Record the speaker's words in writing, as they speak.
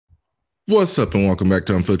What's up, and welcome back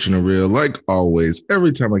to Unfiltered and Real. Like always,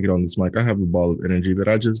 every time I get on this mic, I have a ball of energy that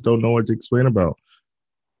I just don't know what to explain about.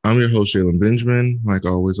 I'm your host, Jalen Benjamin. Like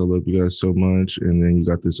always, I love you guys so much. And then you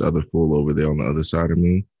got this other fool over there on the other side of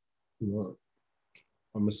me. Look,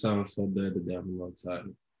 I'm gonna sound so bad today. I'm a little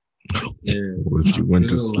tired. Yeah, Well, if you went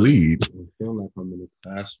to sleep, I feel like I'm in a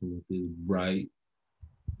classroom with this bright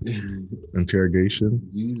interrogation,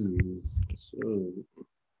 Jesus. Sure,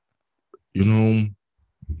 you know, I ain't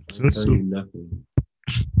since telling the, you nothing.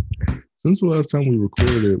 since the last time we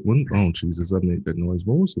recorded, oh Jesus, I made that noise.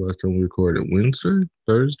 When was the last time we recorded? Wednesday?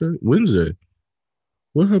 Thursday? Wednesday.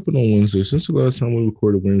 What happened on Wednesday? Since the last time we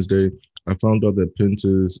recorded Wednesday, I found out that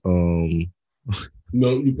Pence's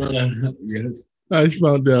No, you gotta yes. I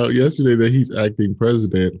found out yesterday that he's acting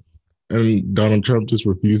president and Donald Trump just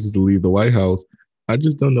refuses to leave the White House. I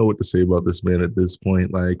just don't know what to say about this man at this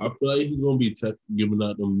point. Like, I feel like he's gonna be giving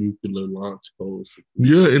out them nuclear launch codes.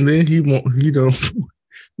 yeah, and then he won't, he don't,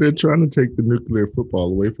 they're trying to take the nuclear football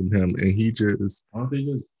away from him, and he just, I don't think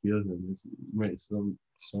just kill him. It makes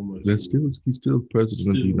so much that's sense. still, he's still president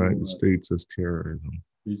of the Still, United States as terrorism.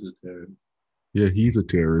 he's a terrorist. Yeah, he's a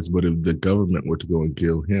terrorist, but if the government were to go and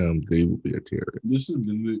kill him, they would be a terrorist. This is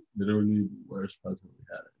literally the worst president we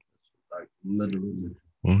had. Like literally.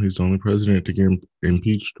 Well, he's the only president to get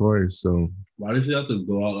impeached twice, so Why does he have to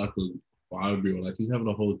go out like a 5-year-old? Like he's having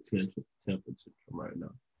a whole temper tantrum right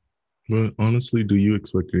now. but honestly, do you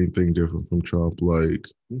expect anything different from Trump? Like,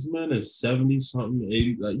 This man is 70 something,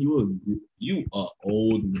 80. Like you a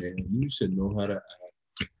old man. You should know how to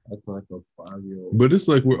act like a 5-year-old. but it's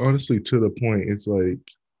like we're honestly to the point. It's like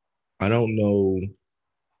I don't know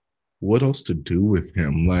what else to do with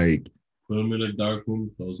him. Like Put him in a dark room,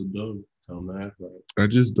 close the door, tell him to act right. I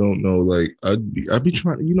just don't know. Like I'd be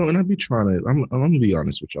trying, and I'd be trying to. I'm gonna be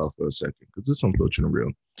honest with y'all for a second because this is unfortunate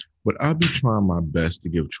real. But I'd be trying my best to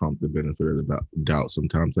give Trump the benefit of the doubt.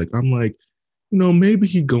 Sometimes, like I'm like, maybe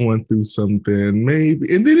he going through something,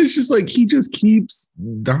 maybe, and then it's just like he just keeps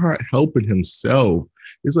not helping himself.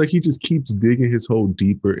 It's like he just keeps digging his hole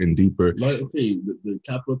deeper and deeper. Like, okay, the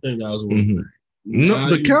capital thing that was one Mhm. thing. No, Now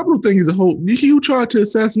the you Capitol thing is a whole. He tried to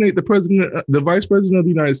assassinate the president, the vice president of the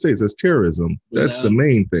United States. That's terrorism. but That's the now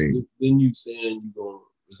main thing. then you saying you gonna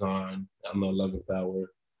resign on the 11th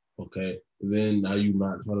hour. Okay. Then now you're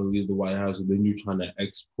not trying to leave the White House, and then you're trying to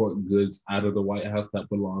export goods out of the White House that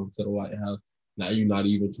belong to the White House. Now you're not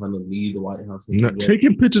even trying to leave the White House Not anymore.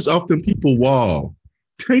 taking pictures off them people wall.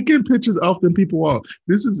 Taking pictures off them people wall.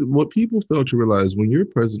 This is what people fail to realize when you're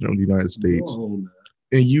president of the United States No,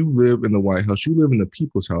 and you live in the White House. You live in the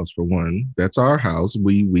people's house for one. That's our house.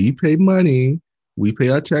 We pay money. We pay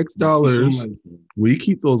our tax dollars. We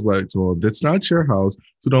keep those lights on. That's not your house.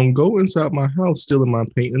 So don't go inside my house stealing my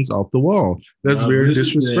paintings off the wall. That's now very visit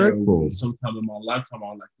there disrespectful. sometime in my lifetime. I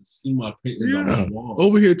would like to see my paintings on my Yeah. wall.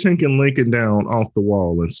 Over here taking Lincoln down off the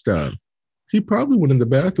wall and stuff. He probably went in the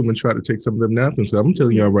bathroom and tried to take some of them napkins. So I'm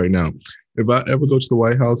telling y'all right now, if I ever go to the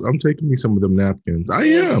White House, I'm taking me some of them napkins. I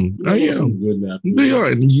am. I am. Good napkins. They are.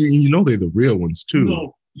 And you know they're the real ones You too.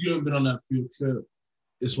 know, you ever been on that field trip?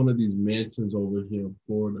 It's one of these mansions over here in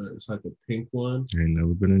Florida. It's like a pink one. I ain't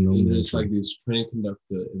never been in no And it's mansion. like this train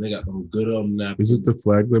conductor, and they got them good old Is napkins. it the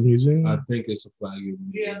Flagler Museum? I think it's a flag.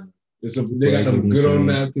 Yeah. They got them good old Museum.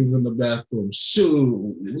 napkins in the bathroom.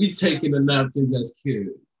 Shoot, we taking the napkins as kids.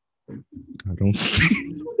 I don't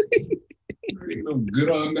see. Taking them good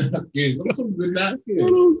old napkins. Those some good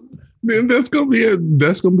napkins. Then that's gonna be it.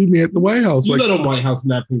 That's gonna be me at the White House. You Like, know them White House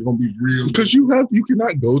napkins gonna be real. because you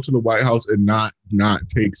cannot go to the White House and not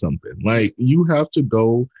take something. Like you have to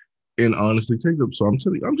go and honestly take them. So I'm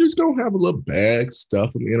telling you, I'm just gonna have a little bag,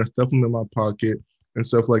 stuff them in, stuff them in my pocket and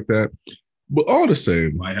stuff like that. But all the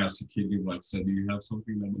same, White House security like said, do you have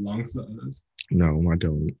something that belongs to us? no, I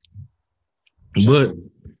don't. But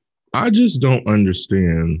I just don't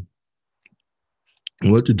understand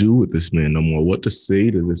what to do with this man no more. What to say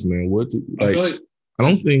to this man? What to I like? feel like I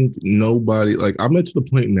don't think nobody like I'm at to the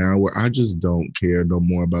point now where I just don't care no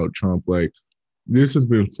more about Trump. Like this has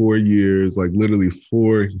been 4 years, like literally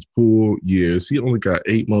 4 full years. He only got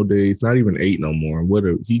 8 more days, not even eight no more. What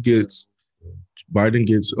he gets Biden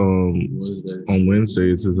gets on Wednesday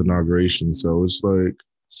is his inauguration. So it's like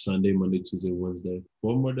Sunday, Monday, Tuesday, Wednesday.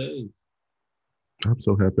 4 more days. I'm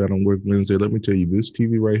so happy I don't work Wednesday. Let me tell you, this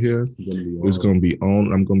TV right here Gonna be is on. gonna be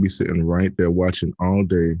on. I'm gonna be sitting right there watching all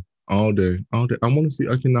day, all day, all day. I want to see.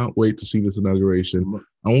 I cannot wait to see this inauguration.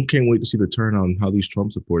 Can't wait to see the turnout and how these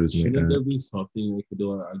Trump supporters may Shouldn't there act. be something they could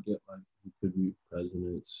do? I get like he could be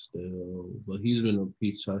president still, but he's been a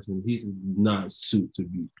peace choice and he's not suited to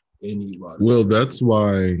be anybody. Well, that's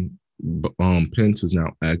why Pence is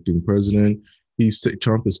now acting president.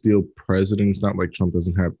 Trump is still president. It's not like Trump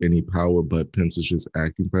doesn't have any power, but Pence is just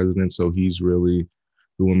acting president. So he's really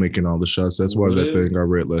the one making all the shots. That's why that thing I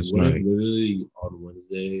read last night. Literally on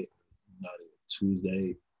Wednesday, not even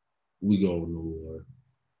Tuesday, we go into war.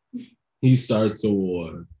 He starts a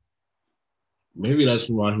war. Maybe that's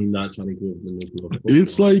why he's not trying to give the nuclear.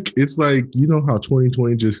 It's like you know how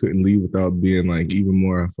 2020 just couldn't leave without being like even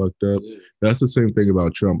more fucked up. Yeah. That's the same thing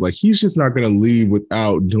about Trump. Like he's just not gonna leave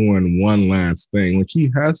without doing one last thing. Like he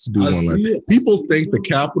has to do one last thing. People think the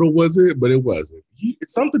Capitol was it, but it wasn't.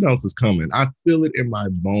 Something else is coming. I feel it in my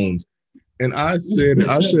bones. And I said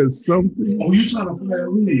something. Oh, you trying to play a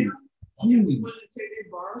lead? Oh, we want to take a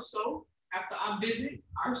bar so after I visit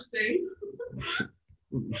our state.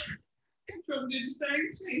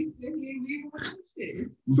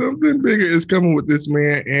 Something bigger is coming with this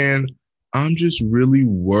man, and I'm just really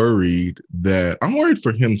worried that I'm worried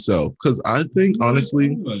for himself because I think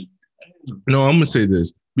honestly, no, I'm gonna say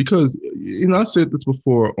this because I said this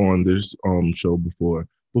before on this show before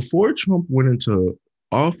Trump went into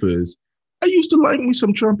office. I used to like me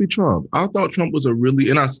some Trumpy Trump. I thought Trump was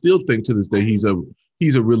and I still think to this day he's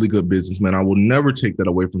a really good businessman. I will never take that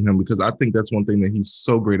away from him because I think that's one thing that he's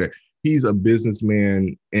so great at. He's a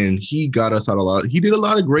businessman and he got us out he did a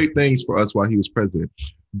lot of great things for us while he was president.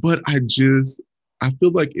 But I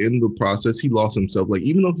feel like in the process, he lost himself. Like,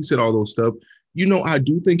 even though he said all those stuff, I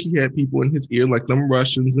do think he had people in his ear, like them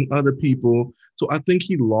Russians and other people. So I think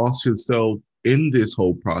he lost himself in this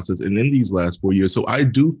whole process and in these last 4 years. So I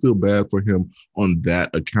do feel bad for him on that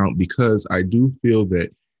account because I do feel that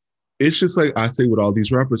it's just like I say with all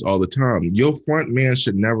these rappers all the time, your front man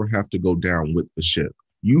should never have to go down with the ship.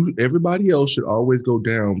 Everybody else should always go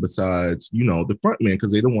down besides, the front man,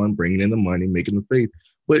 because they're the one bringing in the money, making the faith.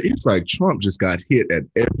 But it's like Trump just got hit at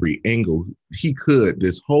every angle he could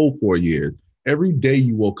this whole 4 years. Every day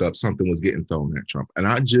you woke up, something was getting thrown at Trump. And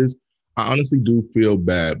I honestly do feel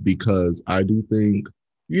bad because I do think,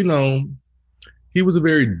 he was a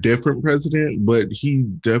very different president, but he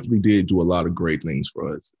definitely did do a lot of great things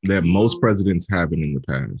for us that most presidents haven't in the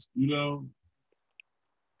past.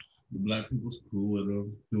 The black people's cool with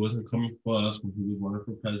him. He wasn't coming for us when he was running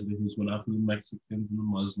for president. He was going after the Mexicans and the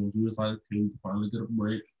Muslims. He was like, okay, we finally get a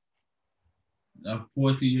break. That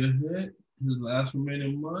fourth year hit, his last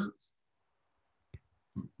remaining months.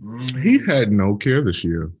 He had no care this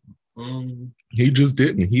year. He just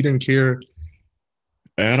didn't. He didn't care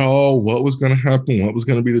at all what was going to happen, what was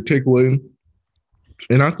going to be the takeaway.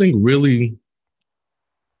 And I think really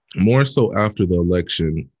more so after the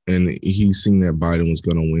election, and he seen that Biden was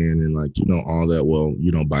going to win and all that. Well,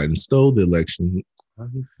 Biden stole the election.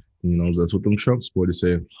 That's what them Trump supporters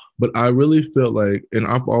say. But I really felt like, and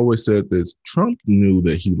I've always said this, Trump knew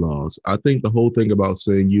that he lost. I think the whole thing about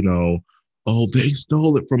saying, oh, they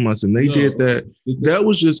stole it from us and they did that. That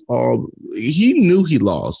was just all. He knew he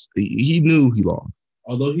lost. He knew he lost.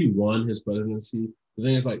 Although he won his presidency, the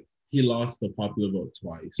thing is he lost the popular vote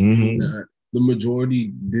twice. Mm-hmm. The majority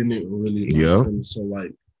didn't really like him. So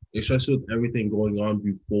especially with everything going on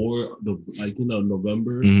before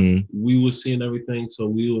November, we was seeing everything. So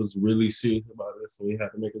we was really serious about it. So we had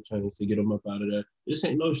to make a change to get him up out of there. This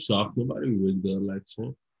ain't no shock. Nobody rigged the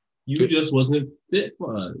election. You just wasn't fit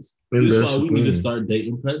for us. That's why we need to start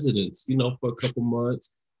dating presidents, for a couple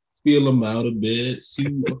months, feel them out a bit, see,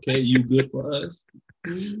 okay, you good for us?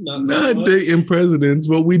 Not dating presidents,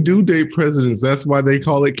 but we do date presidents. That's why they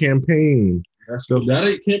call it campaign. That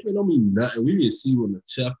ain't campaign don't mean nothing. We need to see when the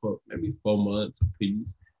chef up maybe 4 months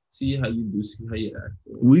apiece. See how you do, see how you act.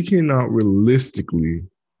 We cannot realistically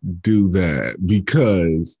do that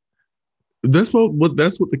because that's what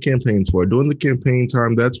the campaign's for. During the campaign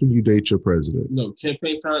time, that's when you date your president. No,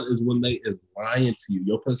 campaign time is when they is lying to you.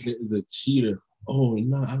 Your president is a cheater. Oh,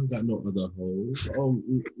 no, I don't got no other hoes. Oh,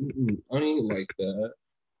 I ain't like that.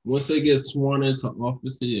 Once they get sworn into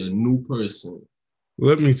office, they're a new person.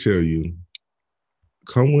 Let me tell you,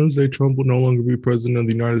 come Wednesday, Trump will no longer be president of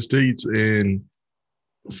the United States. And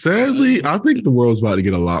sadly, I think the world's about to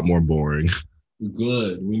get a lot more boring.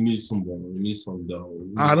 Good. We need some boring. We need some dough.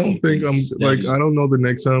 I don't think I don't know the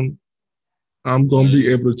next time I'm going to be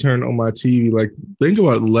able to turn on my TV. Like, think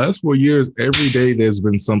about it. The last 4 years, every day there's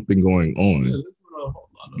been something going on. Yeah,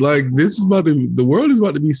 the world is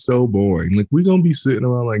about to be so boring. Like, we're going to be sitting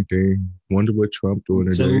around like, dang, wonder what Trump doing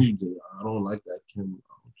today. I don't like that Kim.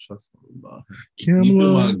 I don't trust him. Kim, deep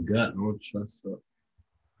in my gut, I don't trust her.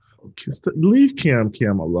 Leave Cam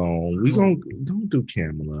alone. We don't do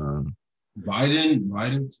Cam alone.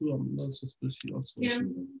 Biden too. I'm not suspicious.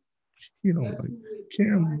 You don't like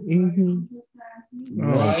Cam. Oh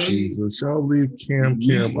Right. Jesus! Y'all leave Cam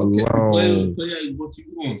Okay, alone. play what you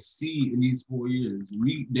gonna see in these 4 years.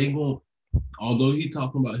 They gonna, although he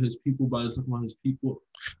talking about his people, Biden talking about his people.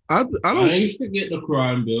 I I don't. ain't forget the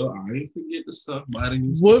crime bill. I ain't forget the stuff Biden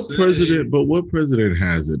used What to president? say. But what president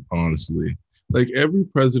has it? Honestly, like every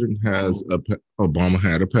president has a. Obama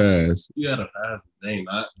had a pass You gotta pass the thing,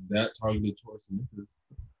 not that targeted towards niggas.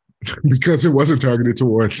 because it wasn't targeted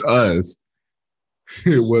towards us.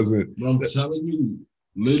 It wasn't. But I'm telling you,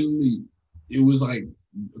 literally, it was like,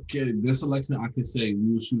 okay, this election, I can say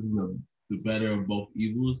we were choosing the better of both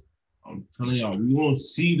evils. I'm telling y'all, we won't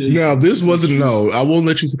see this. Now, this wasn't, no, I won't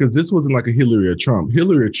let you, because this wasn't like a Hillary or Trump.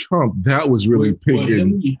 Hillary or Trump, that was really picking.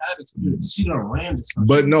 Hillary had experience. She done ran this country.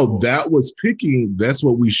 But no, before. that was picking. That's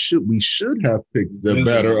what we should have picked the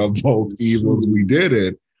better of both evils. We did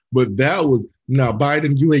it. But that was, now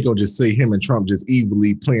Biden, you ain't gonna just say him and Trump just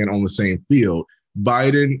evilly playing on the same field.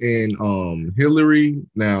 Biden and Hillary,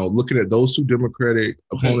 now looking at those two Democratic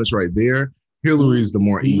opponents right there, Hillary's the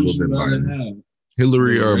more evil than Biden.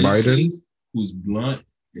 Hillary or Biden? Who's blunt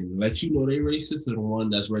and let you know they racist, or the one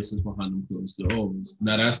that's racist behind them closed doors.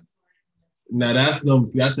 Now that's them.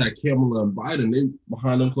 That's that Kamala and Biden. They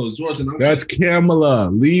behind them closed doors. And that's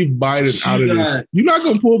Kamala. Leave Biden out of this. You're not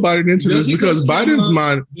gonna pull Biden into this because Biden's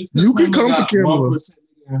mind. You can come for Kamala.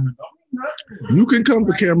 You can come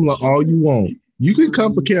for Kamala all you want. You can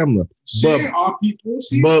come for Kamala, but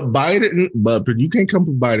Biden. But you can't come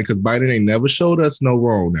for Biden because Biden ain't never showed us no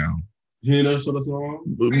wrong now. He never showed us no wrong.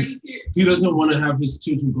 He doesn't want to have his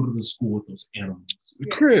children go to the school with those animals.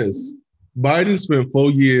 Chris, Biden spent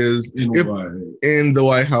 4 years in the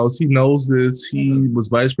White House. He knows this. He was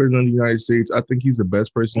vice president of the United States. I think he's the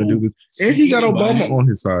best person to do this. And he got Obama on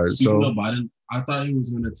his side. So Biden, I thought he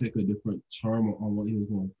was going to take a different term on what he was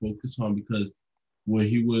going to focus on, because when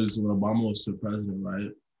Obama was still president,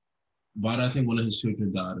 right? But I think one of his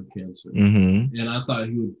children died of cancer. Mm-hmm. And I thought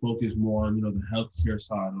he would focus more on, the healthcare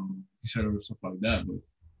side, etc., stuff like that. But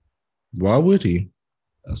why would he?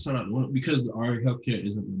 That's not because our healthcare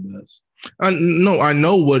isn't the best. I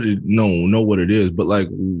know what it is, but like,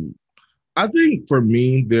 I think for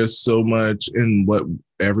me, there's so much in what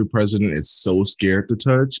every president is so scared to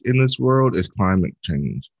touch in this world is climate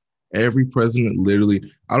change. Every president, literally,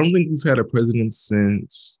 I don't think we've had a president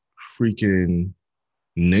since freaking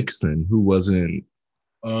Nixon who wasn't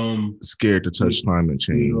scared to touch climate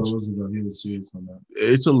change. He was serious on that.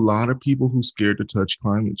 It's a lot of people who scared to touch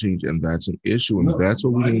climate change, and that's an issue, and that's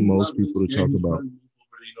what we need most people to talk about.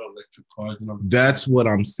 Electric cars and all that. That's what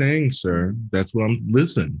I'm saying, sir. That's what I'm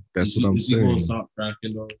saying. Is he gonna stop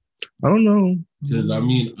fracking though? I don't know. Because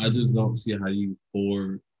I just don't see how you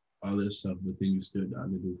pour other stuff, but then you still got to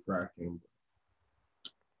do fracking.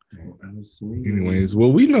 Anyways,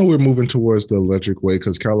 well, we know we're moving towards the electric way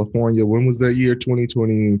because California, when was that year?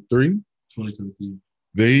 2023?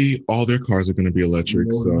 2023. All their cars are going to be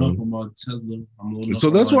electric. So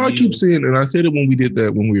that's why I keep saying, and I said it when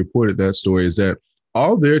we reported that story, is that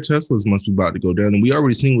all their Teslas must be about to go down. And we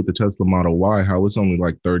already seen with the Tesla Model Y how it's only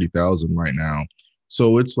like 30,000 right now.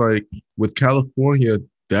 So it's like with California,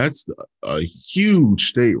 that's a huge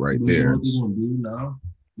state right there. What they're going to do now,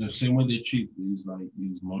 the same way they treat these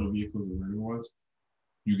motor vehicles and regular ones.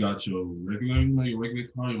 You got your regular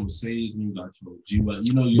car, your Mercedes, and you got your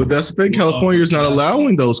G-Wagon. But that's the thing, California is not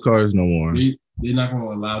allowing those cars no more. They're not going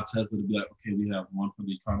to allow Tesla to be like, okay, we have one for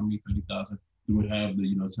the economy, 30,000. Do we have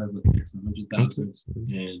the Tesla X 100,000?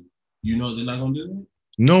 And they're not going to do that.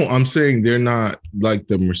 No, I'm saying they're not like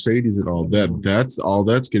the Mercedes and all that. That's all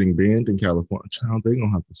that's getting banned in California. Child, they're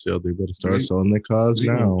gonna have to sell. They better start selling their cars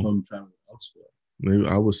now. Maybe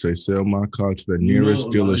I would say sell my car to the nearest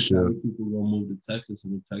dealership. People gonna move to Texas,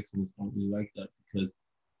 and the Texans don't really like that because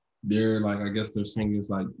they're like, I guess they're saying it's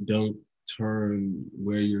like, don't turn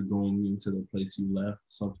where you're going into the place you left.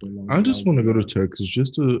 Something like that. I just want to go to Texas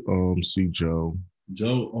just to see Joe.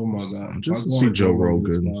 Oh my God. Just to see Joe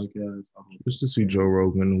Rogan. Just to see Joe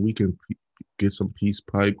Rogan. We can get some peace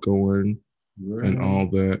pipe going and all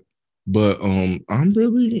that. But I'm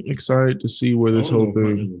really excited to see where this whole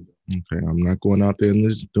thing. Okay, I'm not going out there and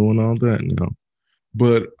just doing all that now.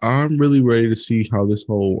 But I'm really ready to see how this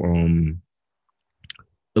whole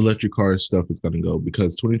electric car stuff is going to go,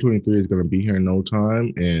 because 2023 is going to be here in no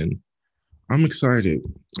time, and I'm excited.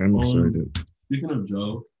 Speaking of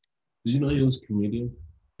Joe, did you know he was a comedian?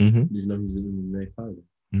 Mm-hmm. Did you know he's an MMA fighter?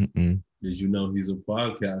 Mm-mm. Did you know he's a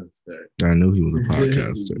podcaster? I knew he was a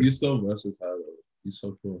podcaster. He's so versatile. He's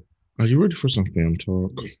so cool. Are you ready for some fam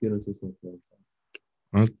talk? Let's get into some fam talk.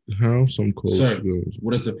 I have some close. Sir,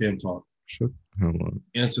 what is the fam talk? Shut the hell up.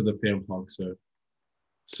 Answer the fam talk, sir.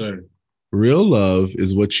 Sir. Real love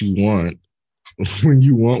is what you want when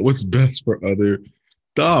you want what's best for other.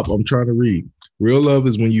 Stop. I'm trying to read. Real love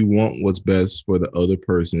is when you want what's best for the other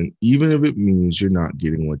person, even if it means you're not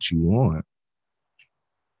getting what you want.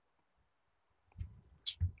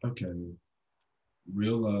 Okay.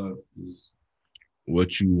 Real love is.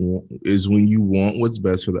 What you want is when you want what's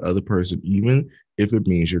best for the other person, even if it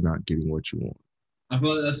means you're not getting what you want. I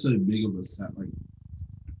feel like that's a big of a like.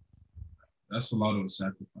 That's a lot of a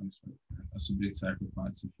sacrifice. Right there. That's a big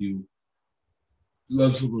sacrifice if you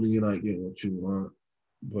love someone and you're not getting what you want.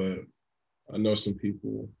 But I know some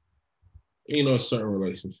people, certain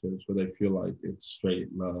relationships where they feel like it's straight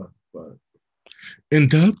love, but And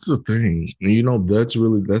that's the thing.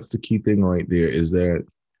 That's the key thing right there is that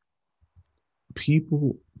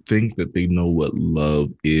people think that they know what love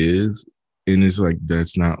is, and it's like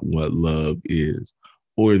that's not what love is.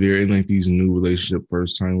 Or they're in like these new relationship,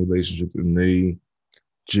 first time relationships, and they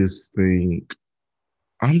just think,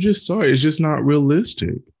 I'm just sorry, it's just not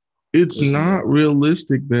realistic. It's it's not not.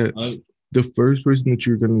 realistic that I the first person that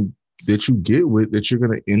you get with, that you're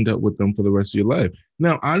gonna end up with them for the rest of your life.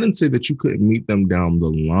 Now, I didn't say that you couldn't meet them down the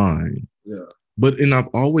line, yeah. but and I've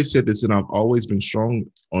always said this, and I've always been strong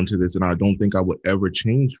onto this, and I don't think I would ever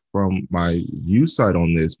change from my view side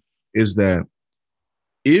on this. Is that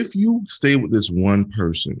if you stay with this one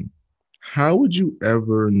person, how would you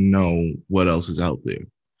ever know what else is out there?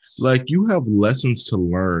 Like you have lessons to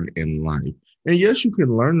learn in life. And yes, you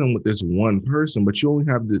can learn them with this one person, but you only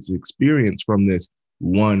have this experience from this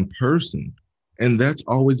one person. And that's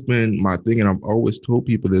always been my thing. And I've always told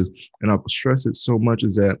people this, and I've stressed it so much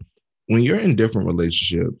is that when you're in different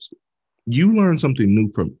relationships, you learn something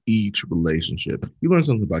new from each relationship. You learn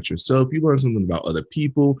something about yourself. You learn something about other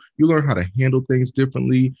people. You learn how to handle things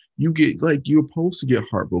differently. You get like you're supposed to get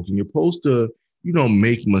heartbroken. You're supposed to,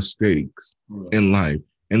 make mistakes Right. in life.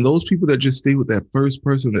 And those people that just stay with that first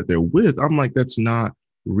person that they're with, I'm like, that's not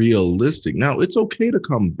realistic. Now, it's okay to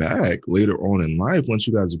come back later on in life once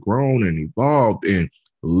you guys have grown and evolved and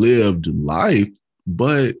lived life,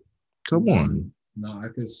 but come on. No, I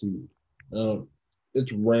can see. Um,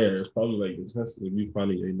 it's rare. It's probably like it's necessary if you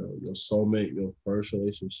finding your soulmate, your first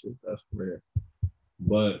relationship. That's rare.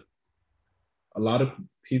 But a lot of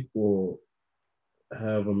people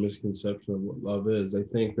have a misconception of what love is. They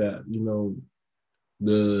think that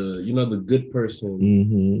the good person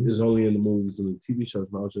Mm-hmm. is only in the movies and the TV shows.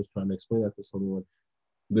 And I was just trying to explain that to someone.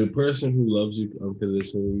 The person who loves you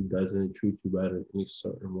unconditionally doesn't treat you bad in any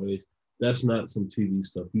certain ways. That's not some TV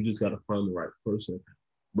stuff. You just got to find the right person.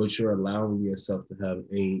 But you're allowing yourself to have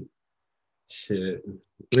ain't shit And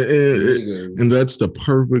niggas. that's the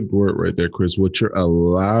perfect word right there, Chris. What you're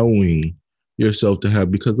allowing yourself to have.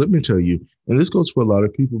 Because let me tell you, and this goes for a lot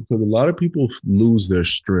of people, because a lot of people lose their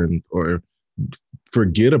strength or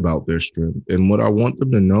forget about their strength. And what I want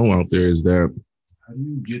them to know out there is that How do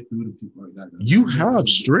you get through to people like that? you have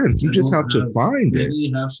strength. You just have to find They it.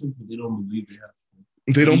 really have strength, but they don't believe they have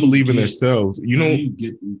strength. They How do don't you believe in get? themselves. How do you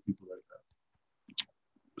get through people like that?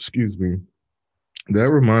 Excuse me. That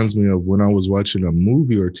reminds me of when I was watching a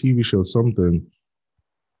movie or TV show, something.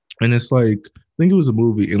 And it's like, I think it was a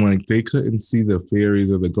movie, and like they couldn't see the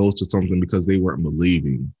fairies or the ghosts or something because they weren't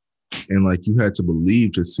believing. And like you had to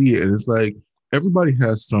believe to see it. And it's like everybody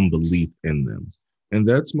has some belief in them. And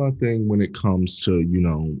that's my thing when it comes to,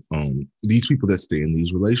 these people that stay in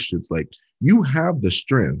these relationships. Like you have the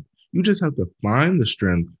strength. You just have to find the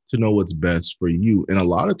strength to know what's best for you. And a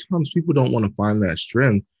lot of times people don't want to find that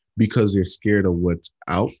strength because they're scared of what's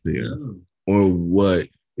out there Yeah. or what,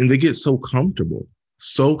 and they get so comfortable,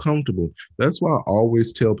 so comfortable. That's why I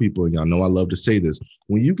always tell people, and y'all know I love to say this,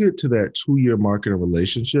 when you get to that 2 year mark in a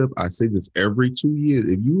relationship, I say this every 2 years.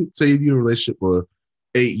 If you say you're in a relationship for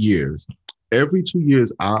 8 years, every 2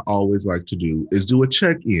 years, I always like to do is do a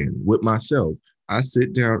check in with myself. I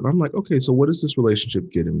sit down and I'm like, okay, so what is this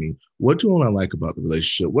relationship getting me? What do I like about the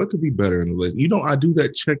relationship? What could be better in the relationship? I do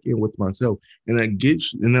that check in with myself, and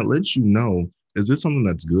that lets you know, is this something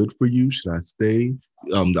that's good for you? Should I stay?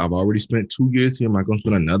 I've already spent 2 years here. Am I going to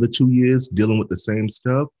spend another 2 years dealing with the same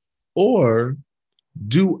stuff? Or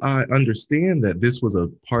do I understand that this was a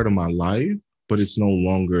part of my life, but it's no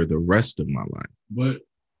longer the rest of my life? But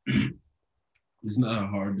it's not a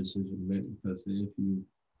hard decision to make because if you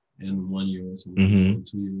in 1 year or something, Mhm. or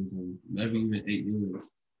 2 years, and maybe even 8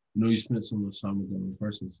 years, you spent so much time with that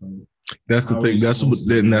person. So That's the how are thing. you supposed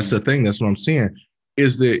to That's the really? thing. That's what I'm saying.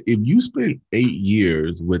 Is that if you spend 8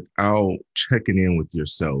 years without checking in with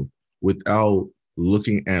yourself, without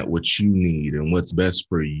looking at what you need and what's best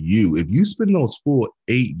for you, if you spend those full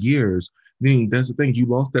 8 years, then that's the thing. You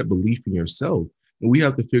lost that belief in yourself. And we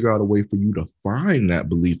have to figure out a way for you to find that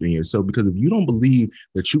belief in yourself. Because if you don't believe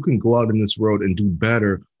that you can go out in this world and do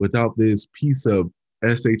better without this piece of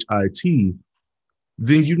SHIT,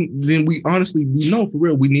 then we honestly, we know for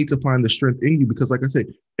real, we need to find the strength in you. Because like I said,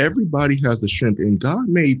 everybody has the strength, and God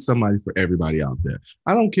made somebody for everybody out there.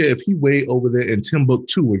 I don't care if he way over there in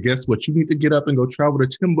Timbuktu, or guess what? You need to get up and go travel to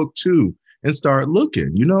Timbuktu and start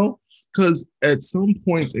looking, because at some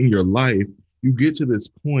points in your life, you get to this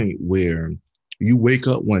point where you wake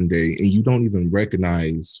up one day and you don't even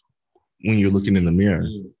recognize when you're looking in the mirror.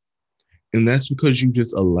 And that's because you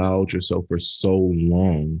just allowed yourself for so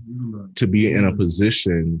long to be in a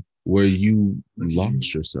position where you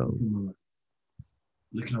lost yourself.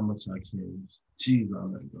 Look how much I changed. Jeez, I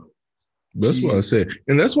let go. That's what I said.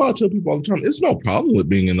 And that's why I tell people all the time, it's no problem with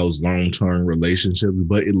being in those long-term relationships,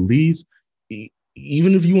 but at least,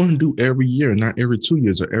 even if you want to do every year, not every 2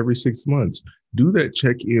 years or every 6 months, do that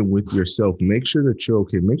check-in with yourself. Make sure that you're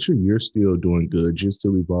okay. Make sure you're still doing good. You're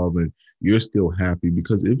still evolving. You're still happy.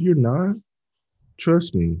 Because if you're not,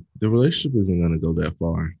 trust me, the relationship isn't going to go that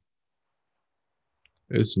far.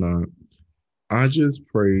 It's not. I just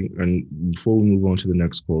pray, and before we move on to the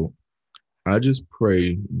next quote, I just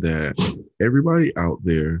pray that everybody out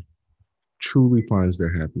there truly finds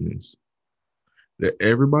their happiness. That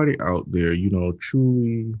everybody out there,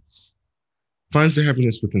 truly finds their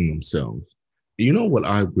happiness within themselves. You know what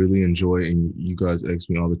I really enjoy, and you guys ask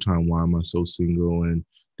me all the time, why am I so single and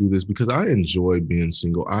do this? Because I enjoy being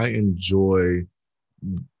single. I enjoy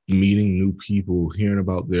meeting new people, hearing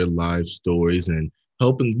about their life stories, and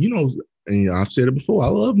helping, and I've said it before, I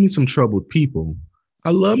love me some troubled people.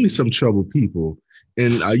 I love me some troubled people.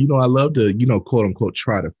 And I love to, quote unquote,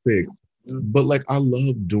 try to fix. But like, I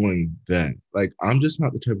love doing that. Like, I'm just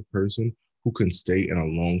not the type of person who can stay in a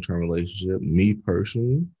long-term relationship, me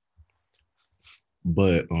personally.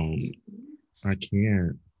 But I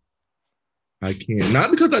can't. I can't.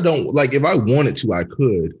 Not because I don't, like, if I wanted to, I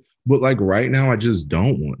could. But like right now, I just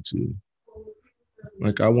don't want to.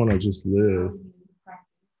 Like, I want to just live.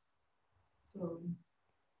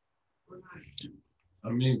 I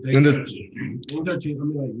mean, things are changing. I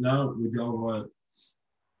mean, like now, we don't want,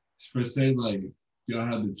 per se, like, y'all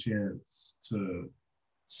had the chance to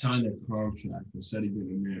sign a contract instead of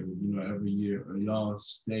getting married, every year, or y'all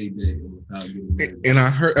stay dating without getting married. And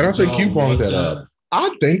I think you brought that up. I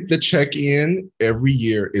think the check-in every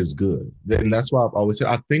year is good. And that's why I've always said,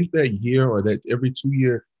 I think that year or that every 2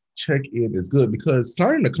 year check-in is good, because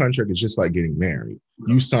signing the contract is just like getting married.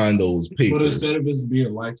 You sign those papers. But instead of this being a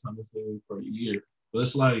lifetime thing for a year, but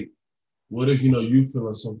it's like, what if, you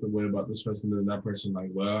feeling something way about this person, and that person like,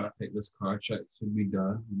 well, I think this contract should be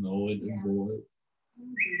done, it and void.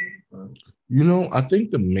 I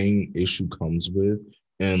think the main issue comes with,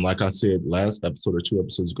 and like I said last episode or 2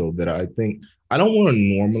 episodes ago, that I think I don't want to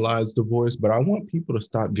normalize divorce, but I want people to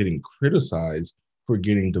stop getting criticized for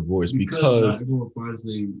getting divorced, because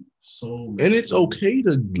and it's okay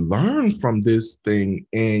to learn from this thing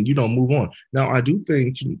and move on. Now, I do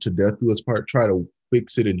think to death do us part, try to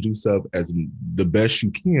fix it and do stuff as the best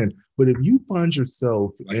you can. But if you find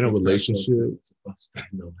yourself in a relationship,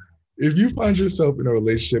 if you find yourself in a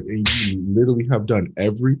relationship and you literally have done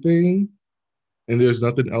everything and there's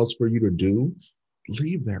nothing else for you to do,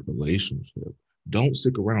 leave that relationship. Don't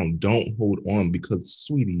stick around. Don't hold on, because,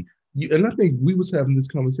 sweetie, and I think we was having this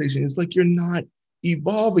conversation. It's like, you're not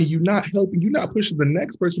evolving. You're not helping. You're not pushing the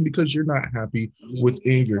next person because you're not happy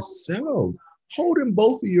within yourself. Holding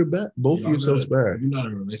both of yourselves back. You're not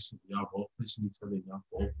in a relationship. Y'all both pushing each other. Y'all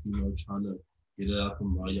both, trying to get it out the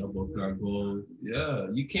mud. Y'all both got goals. Yeah,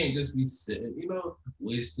 you can't just be sitting,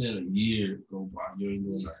 wasting a year go by. You ain't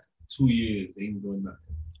doing that. 2 years, ain't doing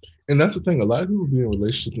nothing. And that's the thing. A lot of people be in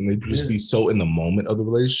relationships and they just be so in the moment of the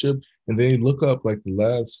relationship, and they look up like the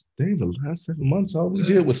last 7 months, all we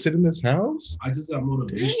did was sit in this house. I just got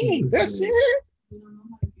motivation. Dang, that's it.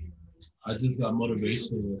 I just got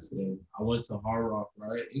motivation yesterday. I went to Hard Rock,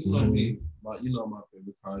 right? You know me, my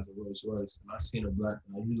favorite car is a Rolls Royce, and I seen a black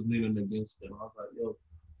guy. He was leaning against it. I was like, "Yo,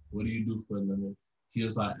 what do you do for a living?" He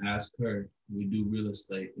was like, "Ask her. We do real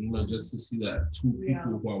estate." Just to see that two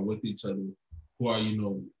people who are with each other, who are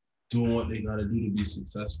doing what they gotta do to be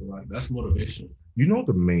successful. Like, that's motivation.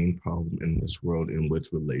 The main problem in this world and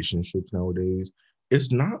with relationships nowadays,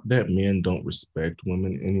 it's not that men don't respect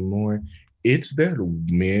women anymore. It's that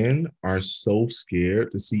men are so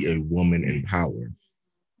scared to see a woman in power.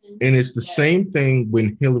 And it's the same thing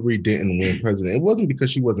when Hillary didn't win president. It wasn't because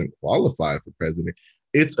she wasn't qualified for president.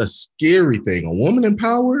 It's a scary thing. A woman in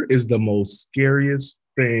power is the most scariest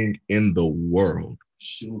thing in the world.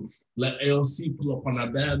 Shoot. let ALC pull up on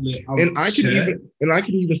that bad lit. And I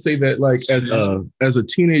can even say that like as a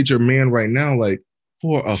teenager man right now, like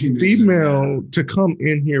for a female to come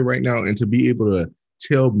in here right now and to be able to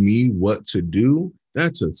tell me what to do,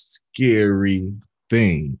 that's a scary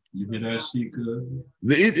thing. You hear that, Sheikah?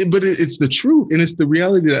 But it's the truth, and it's the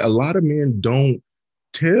reality that a lot of men don't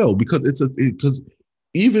tell because because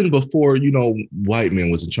even before white men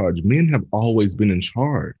was in charge, men have always been in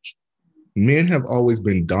charge. Men have always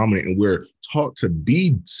been dominant, and we're taught to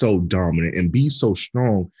be so dominant and be so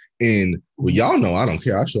strong. And well, y'all know I don't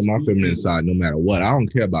care. I show my feminine side no matter what. I don't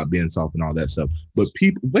care about being soft and all that stuff. But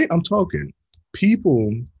people, wait, I'm talking.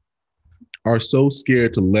 People are so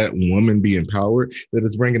scared to let women be empowered that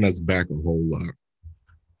it's bringing us back a whole lot.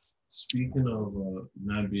 Speaking of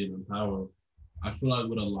not being empowered, I feel like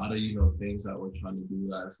with a lot of things that we're trying to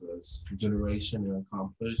do as a generation and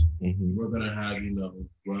accomplish, we're gonna have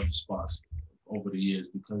rough spots over the years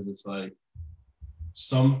because it's like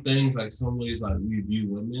some things, like some ways, like we view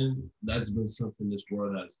women. That's been something this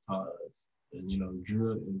world has taught us, and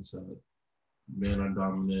drilled into men are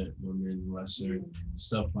dominant, women lesser,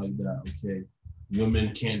 stuff like that. Okay,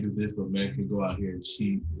 women can't do this, but men can go out here and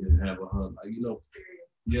cheat and have a hug. Like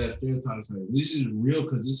yeah, stereotypes. Like, this is real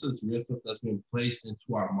because this is real stuff that's been placed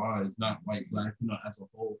into our minds, not white, black, as a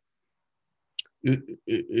whole.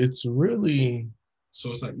 It's really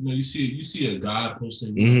so it's like you see a guy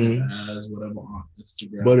posting his ass, whatever, on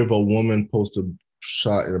Instagram. But if a woman posts a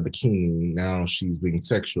shot in a bikini, now she's being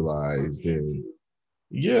sexualized, and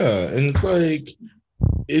yeah, and it's like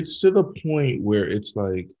it's to the point where it's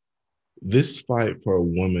like this fight for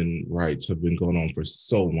women's rights have been going on for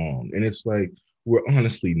so long, and it's like we're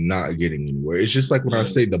honestly not getting anywhere. It's just like when I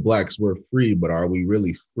say the blacks were free, but are we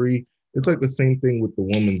really free? It's like the same thing with the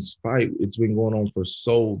women's fight. It's been going on for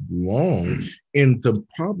so long. And the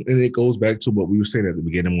problem, and it goes back to what we were saying at the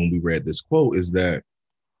beginning when we read this quote, is that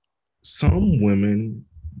some women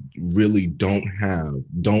really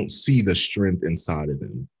don't see the strength inside of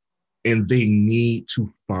them. And they need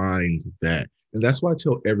to find that. And that's why I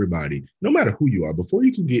tell everybody, no matter who you are, before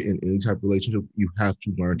you can get in any type of relationship, you have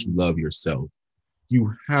to learn to love yourself.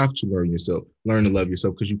 You have to learn to love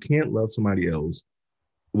yourself, because you can't love somebody else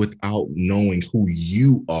without knowing who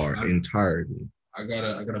you are entirely. I got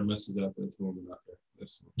a message out there to women out there.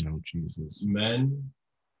 Listen. Oh, Jesus. Men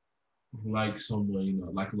like someone,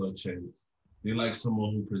 like a little change. They like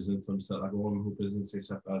someone who presents themselves, like a woman who presents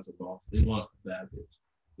herself as a boss. They want that bitch.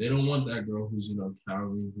 They don't want that girl who's,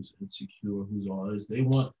 cowering, who's insecure, who's all this. They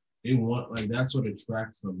want like, that's what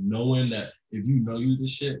attracts them. Knowing that if you know you the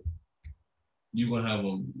shit, you're gonna have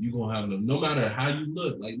them no matter how you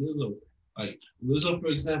look. Like Lizzo, for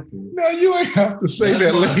example. No, you ain't have to say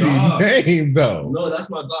that lady's name though. No, that's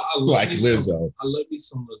my dog. I love like Lizzo. I love me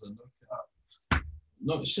some Lizzo.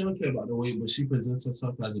 No, she don't care about the weight, but she presents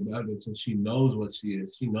herself as a bad bitch, and she knows what she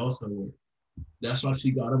is. She knows her worth. That's why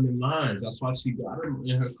she got them in lines. That's why she got them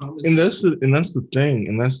in her comments. And that's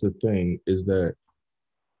the thing is that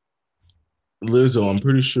Lizzo, I'm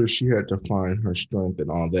pretty sure she had to find her strength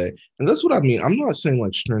and all that. And that's what I mean. I'm not saying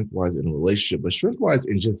like strength-wise in a relationship, but strength-wise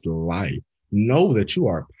in just life. Know that you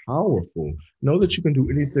are powerful. Know that you can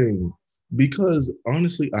do anything. Because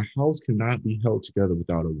honestly, a house cannot be held together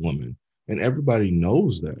without a woman. And everybody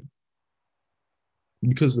knows that.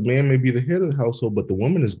 Because the man may be the head of the household, but the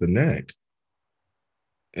woman is the neck.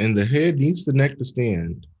 And the head needs the neck to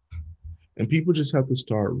stand. And people just have to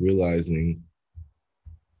start realizing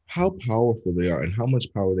how powerful they are and how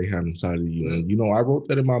much power they have inside of you. And, I wrote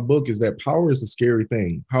that in my book, is that power is a scary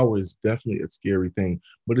thing. Power is definitely a scary thing,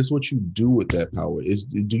 but it's what you do with that power.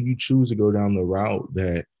 Do you choose to go down the route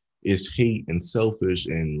that is hate and selfish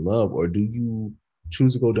and love, or do you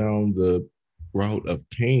choose to go down the route of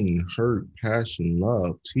pain, hurt, passion,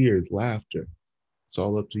 love, tears, laughter? It's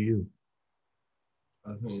all up to you.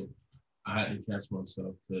 I think I had to catch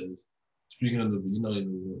myself because speaking of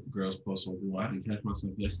the girls posting with you, I had to catch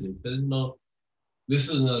myself yesterday because this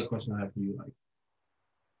is another question I have for you. Like,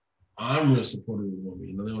 I'm real supportive of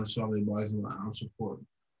women. They want to show their bodies, and I'm supportive.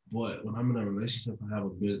 But when I'm in a relationship, I have a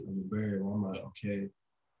bit of a barrier where I'm like, okay,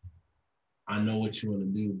 I know what you want to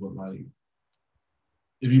do, but like,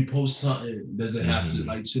 if you post something, does it have to,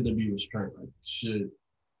 like, should there be restraint? Like, should,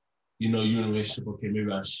 you're in a relationship, okay,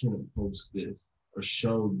 maybe I shouldn't post this or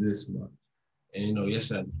show this much. And,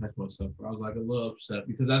 yesterday I had to catch myself. I was like a little upset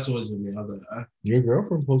because that's always in me. I was like, Your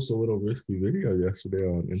girlfriend posted a little risky video yesterday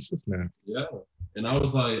on Insta. Yeah. And I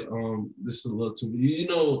was like, this is a little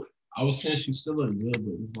too, I was saying she still looked good,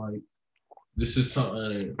 but it's like, this is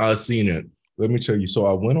something. I've seen it. Let me tell you. So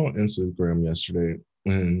I went on Instagram yesterday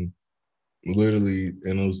and literally,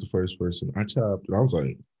 and it was the first person I tapped, and I was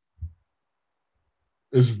like,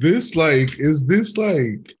 is this like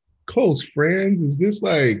close friends? Is this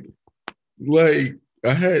like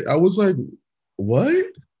I was like, what?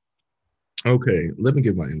 Okay, let me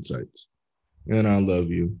give my insights. And I love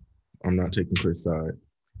you. I'm not taking Chris' side.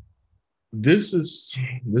 This is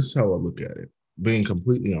this is how I look at it. Being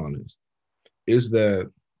completely honest, is that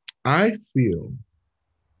I feel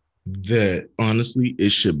that honestly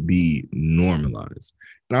it should be normalized.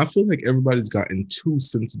 And I feel like everybody's gotten too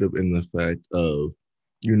sensitive in the fact of,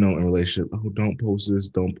 in relationship, oh, don't post this,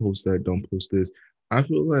 don't post that, don't post this. I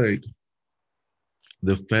feel like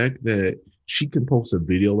the fact that she can post a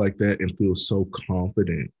video like that and feel so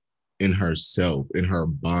confident in herself, in her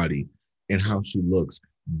body, and how she looks,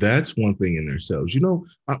 that's one thing in themselves.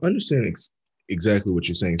 I understand exactly what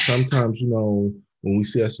you're saying. Sometimes, when we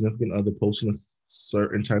see a significant other posting a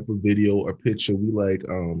certain type of video or picture, we like,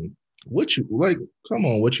 what you like, come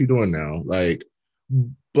on, what you doing now? Like,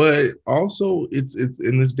 but also it's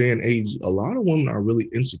in this day and age, a lot of women are really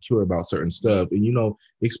insecure about certain stuff. And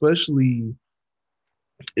especially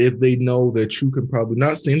if they know that you can probably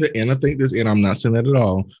not saying that, and I think this, and I'm not saying that at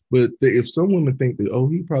all, but if some women think that, oh,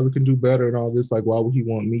 he probably can do better and all this, like, why would he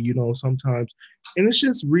want me? Sometimes, and it's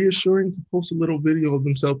just reassuring to post a little video of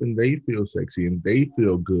themselves and they feel sexy and they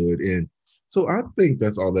feel good. And so I think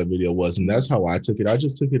that's all that video was. And that's how I took it. I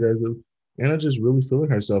just took it as Anna just really feeling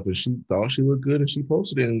herself and she thought she looked good and she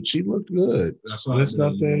posted it and she looked good. That's And why I it's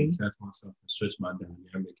didn't nothing. catch myself and stretch my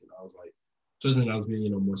dynamic. And I was like, just when I was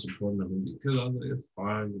being, more supportive of me because I was like, it's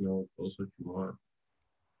fine, post what you want.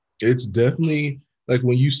 It's definitely like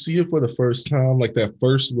when you see it for the first time, like that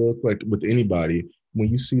first look, like with anybody, when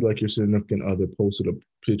you see like your significant other posted a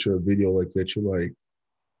picture or video like that, you're like,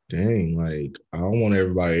 dang, like I don't want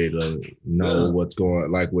everybody to know Yeah. what's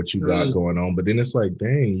going, like what you got going on. But then it's like,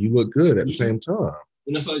 dang, you look good at the same time.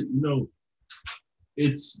 And it's like,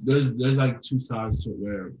 it's there's like two sides to it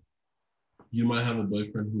where you might have a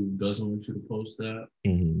boyfriend who doesn't want you to post that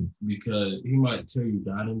because he might tell you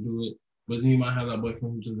not to do it, but then you might have that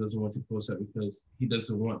boyfriend who just doesn't want you to post that because he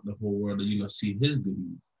doesn't want the whole world to see his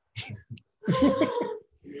goodies.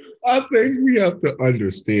 I think we have to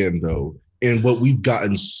understand though, and what we've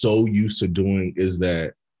gotten so used to doing is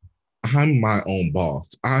that I'm my own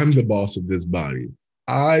boss. I'm the boss of this body.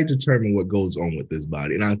 I determine what goes on with this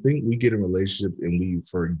body. And I think we get in relationships and we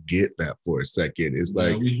forget that for a second. It's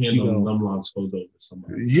like we handle them long over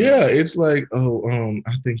somebody. Yeah, it's like, oh,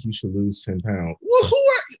 I think you should lose 10 pounds. Well,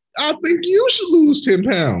 I think you should lose 10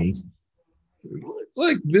 pounds.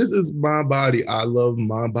 Like, this is my body. I love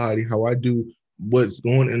my body. How I do what's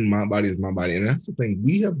going in my body is my body. And that's the thing.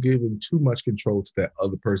 We have given too much control to that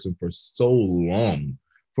other person for so long,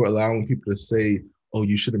 for allowing people to say, oh,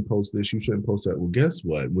 you shouldn't post this, you shouldn't post that. Well, guess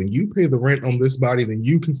what? When you pay the rent on this body, then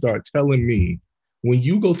you can start telling me. When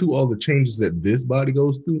you go through all the changes that this body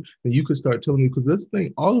goes through, then you can start telling me, because this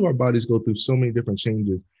thing, all of our bodies go through so many different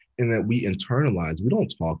changes and that we internalize, we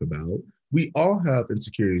don't talk about. We all have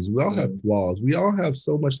insecurities. We all have flaws. We all have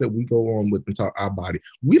so much that we go on with inside our body.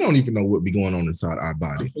 We don't even know what be going on inside our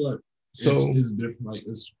body. I feel like it's different. Like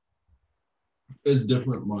it's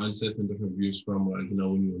different mindsets and different views from like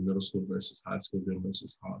when you're in middle school versus high school, then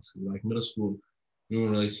versus high school. Like middle school, you're in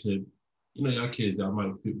a relationship. Y'all kids, y'all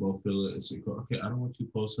might both feel it. It's like, okay, I don't want you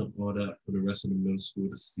to post up all that for the rest of the middle school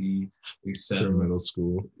to see, etc. Middle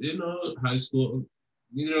school, high school,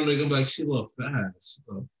 they're gonna be like, she a little fast,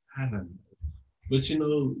 but you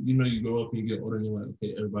grow up and you get older and you're like,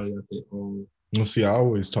 okay, everybody got their own. Well, see, I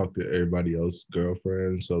always talk to everybody else's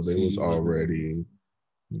girlfriends, so they was already,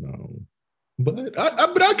 But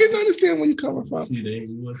I can understand where you're coming from. See, they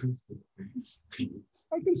wasn't.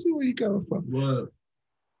 I can see where you're coming from. But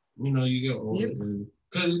you get older,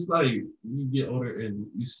 because it's like you get older and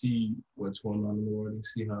you see what's going on in the world. You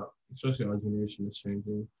see how, especially our generation, is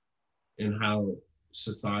changing, and how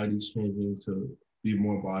society's changing to be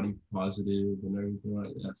more body positive and everything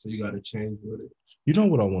like that. So you got to change with it. You know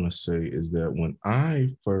what I want to say is that when I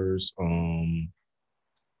first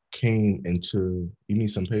came into, you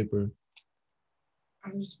need some paper? I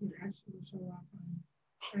was actually show off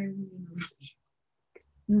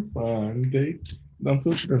You're fine.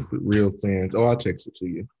 Unfiltered and real fans. Oh, I'll text it to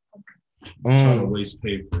you. Trying to waste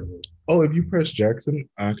paper. Oh, if you press Jackson,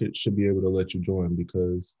 should be able to let you join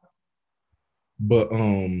because. But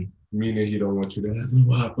meaning he don't want you to have the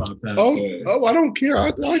Wi-Fi password. Oh, I don't care.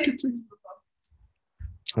 I can text.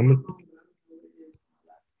 I'm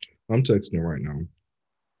texting it right now.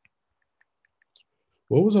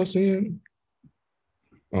 What was I saying?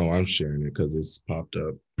 Oh, I'm sharing it because it's popped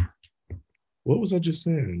up. What was I just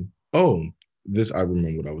saying? Oh, I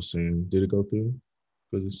remember what I was saying. Did it go through?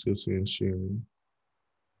 Because it's still saying sharing.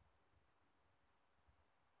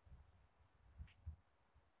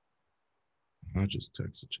 I just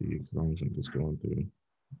texted to you because I don't think it's going through.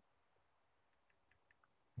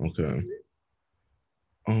 Okay.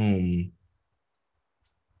 Um,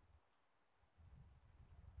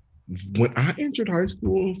 when I entered high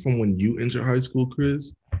school from when you entered high school,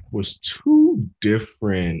 Chris, was two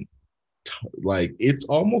different. Like it's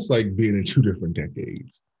almost like being in two different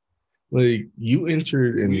decades. Like you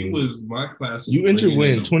entered in. My class. You entered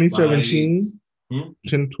when 2017. Hmm?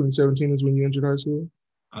 2017 is when you entered high school.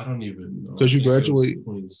 I don't even know. Because you graduate.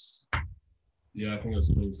 Yeah, I think it was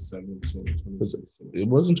 2017, 2016. It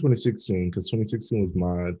wasn't 2016 because 2016 was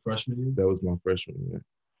my freshman year. That was my freshman year.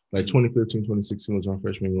 Like 2015, 2016 was my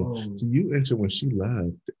freshman year. So you entered when she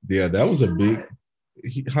left. Yeah, that was a big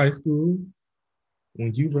high school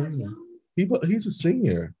when you left. He's a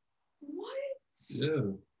senior. What?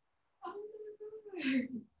 Yeah.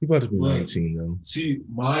 He about to be 19 though. See,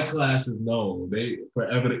 my class is known. They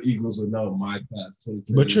forever the Eagles will know my class.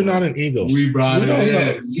 But you're not an Eagle. We brought it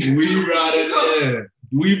in. We brought it in.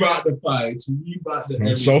 We brought the fights. We brought the.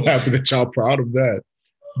 I'm so happy that y'all proud of that.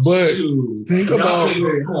 But think about.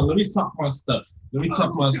 Wait, hold on. Let me talk my stuff.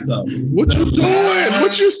 What you doing?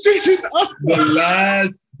 What you sticking up? The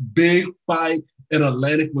last big fight in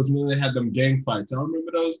Atlantic was when they had them gang fights. Y'all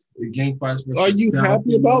remember those? The gang fights. Are you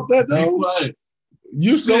happy about that though?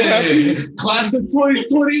 You so happy? Class of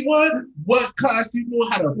 2021? What class do you know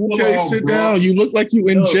how to Okay, sit down. You look like you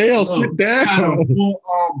in jail. Sit down. Had a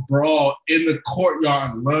full-on brawl in the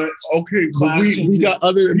courtyard lunch. Okay, but we got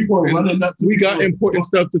other important, we got important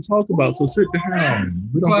stuff to talk about, so sit down.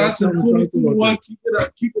 We don't got time to talk about keep it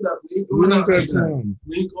up. We don't got time.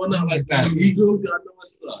 We ain't going out like that. Eagles, y'all know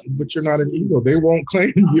what's up. But you're not an Eagle. They won't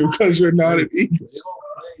claim you because you're not an Eagle.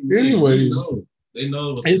 Anyways. They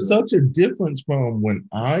know it's such a difference from when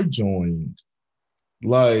I joined,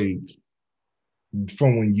 like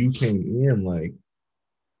from when you came in. Like,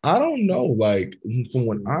 I don't know, like from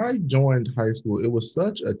when I joined high school, it was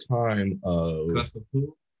such a time of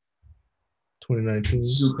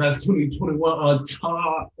 2019. Class 2021 on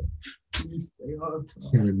top. Please stay on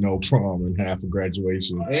top. No prom and half of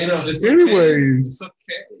graduation. Anyways, it's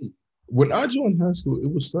okay. When I joined high school,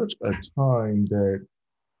 it was such a time that.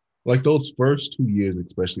 Like those first 2 years,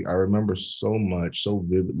 especially, I remember so much, so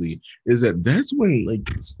vividly, is that's when like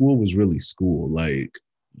school was really school. Like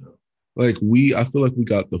I feel like we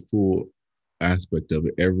got the full aspect of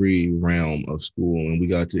it, every realm of school, and we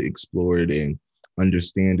got to explore it and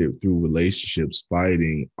understand it through relationships,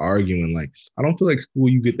 fighting, arguing. Like, I don't feel like school,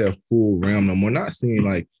 you get that full realm no more. Not saying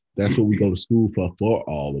like that's what we go to school for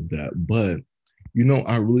all of that, but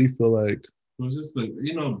I really feel like it was just like, a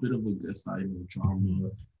bit of a good side of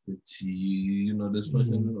drama. The tea, this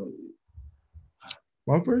person.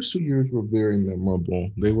 My first 2 years were very memorable.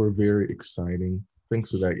 They were very exciting. Thanks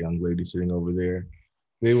to that young lady sitting over there.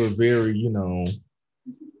 They were very,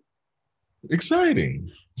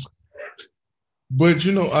 exciting. But,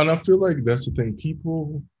 and I feel like that's the thing.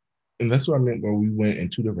 People, and that's what I meant when we went in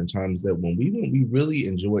two different times, that when we went, we really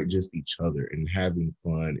enjoyed just each other and having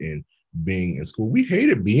fun and being in school. We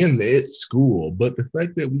hated being at school, but the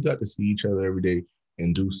fact that we got to see each other every day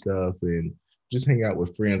and do stuff and just hang out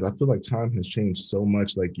with friends. I feel like time has changed so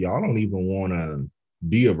much. Like y'all don't even want to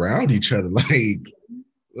be around each other.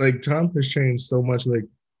 Like time has changed so much. Like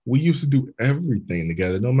we used to do everything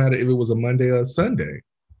together, no matter if it was a Monday or a Sunday.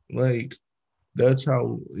 Like that's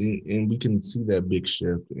how, and we can see that big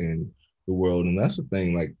shift in the world. And that's the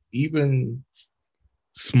thing. Like even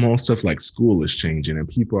small stuff like school is changing and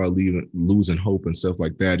people are losing hope and stuff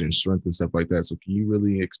like that and strength and stuff like that. So can you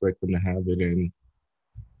really expect them to have it in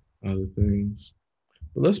other things?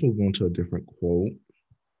 But let's move on to a different quote.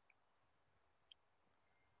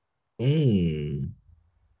 The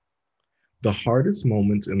hardest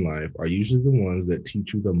moments in life are usually the ones that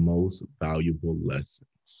teach you the most valuable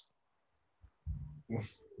lessons.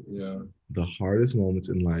 Yeah. The hardest moments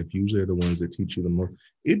in life usually are the ones that teach you the most.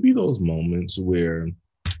 It'd be those moments where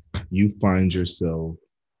you find yourself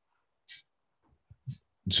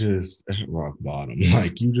just at rock bottom.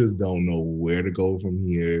 Like you just don't know where to go from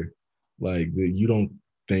here. Like you don't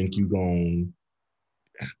think you're going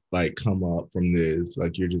to like come up from this.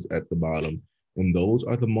 Like you're just at the bottom. And those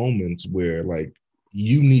are the moments where like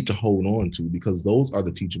you need to hold on to, because those are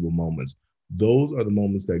the teachable moments. Those are the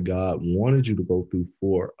moments that God wanted you to go through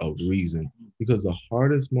for a reason, because the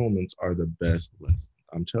hardest moments are the best lessons.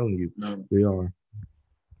 I'm telling you, they are.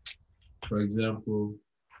 For example,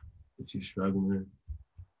 if you're struggling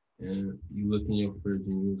and you look in your fridge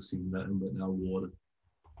and you see nothing but that water,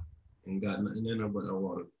 and got nothing in there but that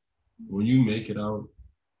water. When you make it out,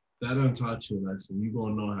 that done taught you a lesson. You're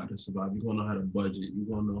going to know how to survive. You're going to know how to budget.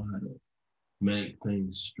 You're going to know how to make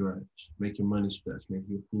things stretch, make your money stretch, make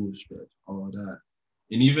your food stretch, all that.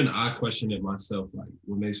 And even I question it myself, like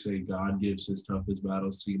when they say God gives his toughest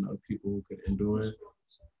battles to people who could endure it.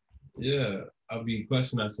 Yeah, I'll be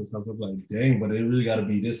questioning that sometimes. I'm like, dang, but it really got to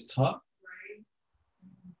be this tough. Right.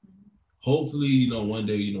 Hopefully, one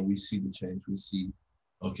day, we see the change. We see,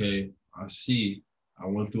 okay, I see, I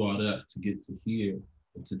went through all that to get to here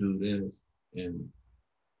and to do this. And,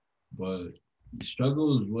 but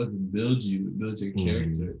struggle is what builds you, it builds your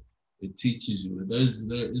character, it teaches you. There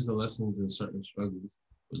is a lessons in certain struggles,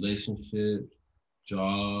 relationships,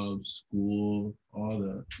 jobs, school, all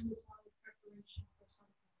that.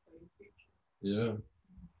 Yeah.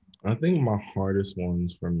 I think my hardest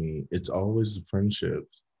ones for me, it's always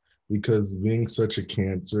friendships. Because being such a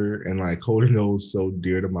cancer and like holding those so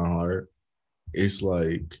dear to my heart, it's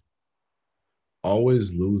like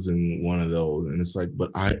always losing one of those. And it's like,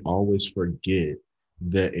 but I always forget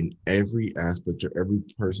that in every aspect or every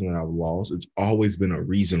person that I've lost, it's always been a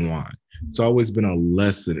reason why. It's always been a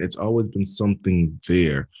lesson. It's always been something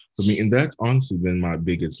there for me. And that's honestly been my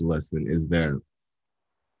biggest lesson is that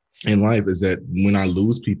in life is that when I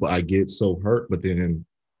lose people, I get so hurt. But then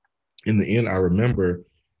in the end, I remember,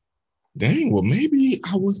 dang, well, maybe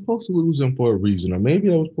I was supposed to lose them for a reason, or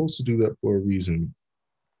maybe I was supposed to do that for a reason.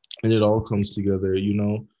 And it all comes together.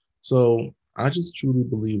 So I just truly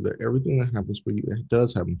believe that everything that happens for you, it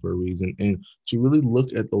does happen for a reason. And to really look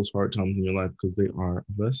at those hard times in your life because they are a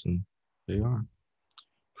lesson. They are.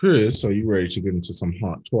 Chris, are you ready to get into some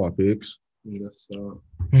hot topics? Yes,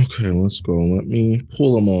 Okay, let's go. Let me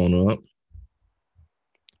pull them on up.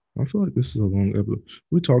 I feel like this is a long episode.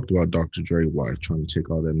 We talked about Dr. Dre's wife trying to take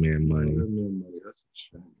all that man money. All that man money, that's a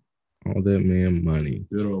shame. All that man money.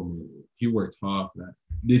 Good old man. He worked hard for that.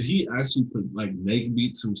 Did he actually make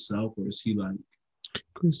beats himself, or is he like?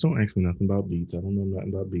 Chris, don't ask me nothing about beats. I don't know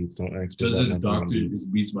nothing about beats. Don't ask me about nothing about beats. It's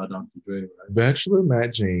beats by Dr. Dre, right? Bachelor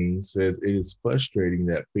Matt James says it is frustrating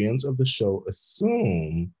that fans of the show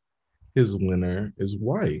assume his winner is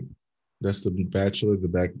white. That's the Bachelor, the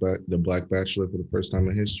Black Bachelor for the first time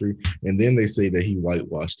in history, and then they say that he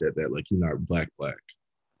whitewashed that, like he's not black.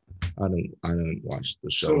 I didn't watch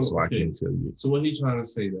the show, so I can't tell you. So what he trying to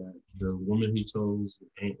say that the woman he chose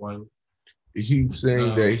ain't white? He's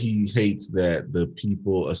saying that he hates that the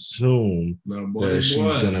people assume that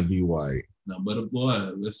she's gonna be white. Now, but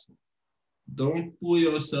boy, listen. Don't fool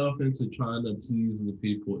yourself into trying to please the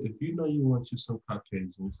people. If you know you want you some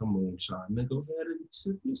Caucasian, some moonshine, then go ahead and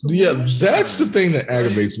sip you some moonshine. That's the thing that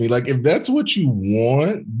aggravates me. Like, if that's what you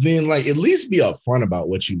want, then like at least be upfront about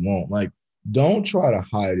what you want. Like, don't try to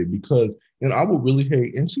hide it because, and I would really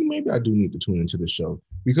hate. And see, maybe I do need to tune into the show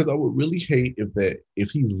because I would really hate if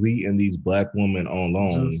he's leading these black women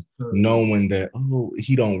alone, knowing that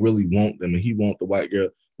he don't really want them and he want the white girl.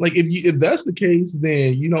 Like if that's the case,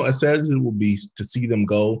 then as sad as it will be to see them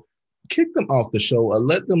go, kick them off the show or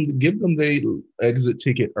give them their exit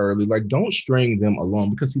ticket early. Like don't string them along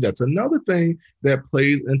because see that's another thing that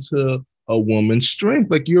plays into a woman's strength.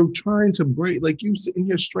 Like you're trying to break, like you sitting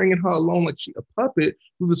here stringing her along like she a puppet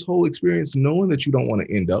through this whole experience, knowing that you don't want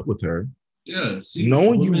to end up with her. Yeah,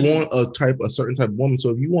 knowing you want a certain type of woman. So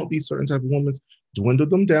if you want these certain type of women, dwindle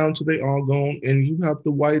them down till they all gone, and you have the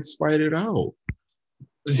whites fight it out.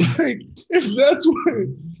 Like if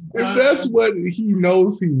that's what he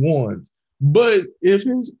knows he wants. But if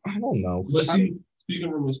I don't know. But see,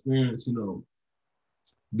 speaking from experience,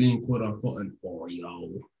 being quote unquote an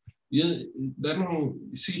Oreo. Yeah, that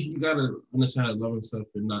don't see. You gotta understand love himself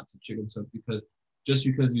and not to trick himself because just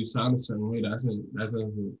because you sound a certain way, that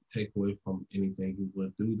doesn't take away from anything you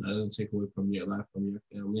would do. That doesn't take away from your life, from your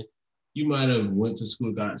family. You might have went to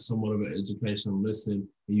school, got somewhat of an education, listened,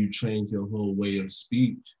 and you trained your whole way of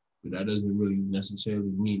speech, but that doesn't really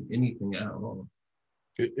necessarily mean anything at all.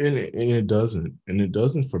 And it doesn't. And it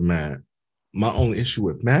doesn't for Matt. My only issue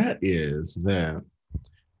with Matt is that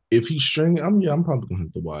if he's stringing, I'm probably gonna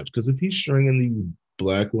have to watch because if he's stringing these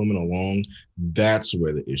black women along, that's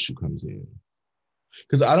where the issue comes in.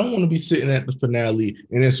 Because I don't want to be sitting at the finale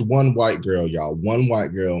and it's one white girl, y'all, one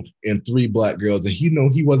white girl and three black girls. And he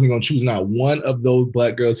wasn't going to choose not one of those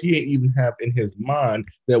black girls. He ain't even have in his mind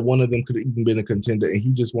that one of them could have even been a contender and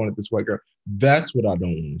he just wanted this white girl. That's what I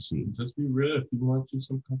don't want to see. Just be real. If you want to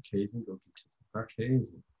some Caucasian, go get some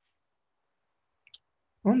Caucasian.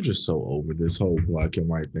 I'm just so over this whole black and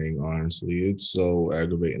white thing, honestly. It's so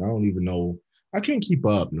aggravating. I don't even know. I can't keep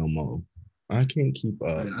up no more. I can't keep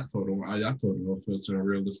up. I told him Unfiltered and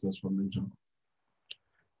Real listeners from the jump.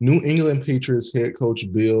 New England Patriots head coach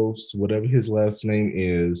Bill, whatever his last name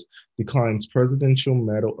is, declines Presidential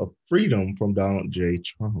Medal of Freedom from Donald J.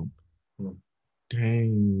 Trump.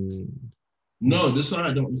 Dang. No, this is what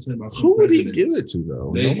I don't understand about some Who would he presidents. give it to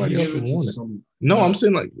though? They Nobody else give would it to want it. some. No, I'm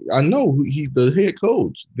saying like I know he's the head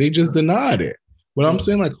coach. They just denied it. But I'm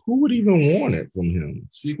saying like who would even want it from him?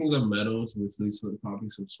 Speaking of medals, which leads to the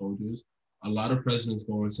topics of soldiers, a lot of presidents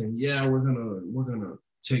go and saying, "Yeah, we're gonna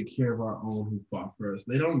take care of our own who fought for us."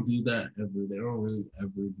 They don't do that ever. They don't really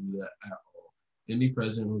ever do that at all. Any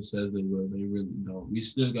president who says they will, they really don't. We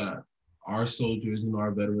still got our soldiers and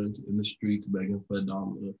our veterans in the streets begging for a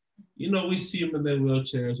dollar. You know, we see them in their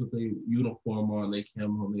wheelchairs with their uniform on, they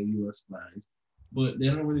camo on their U.S. flags, but they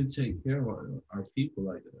don't really take care of our people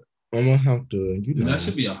like that. I'm gonna have to, And that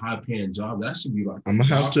should be a high paying job. That should be like I'm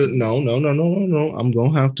gonna have to no. I'm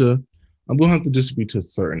gonna have to disagree to a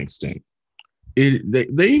certain extent.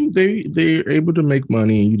 They're able to make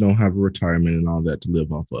money and you don't have a retirement and all that to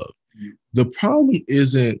live off of. The problem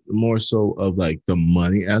isn't more so of like the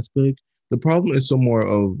money aspect. The problem is so more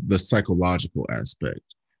of the psychological aspect.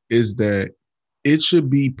 Is that it should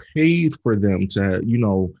be paid for them to,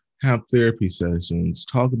 have therapy sessions,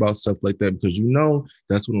 talk about stuff like that, because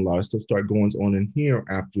that's when a lot of stuff start going on in here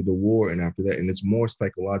after the war and after that, and it's more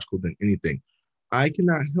psychological than anything. I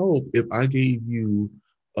cannot help if I gave you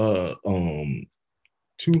a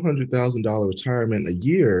 $200,000 retirement a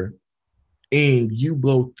year and you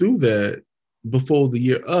blow through that before the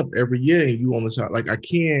year up every year and you on the side. Like I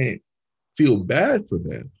can't feel bad for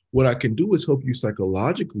that. What I can do is help you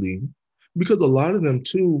psychologically, because a lot of them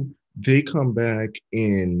too, they come back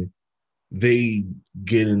and they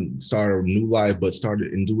get and start a new life, but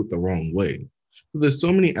started and do it the wrong way. So there's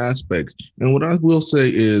so many aspects. And what I will say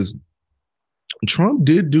is Trump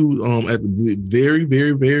did do at the very,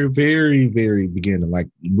 very, very, very, very beginning, like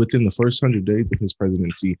within the first 100 days of his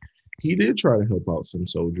presidency, he did try to help out some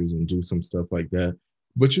soldiers and do some stuff like that.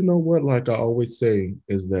 But you know what? Like I always say,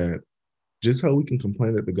 is that just how we can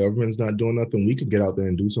complain that the government's not doing nothing, we could get out there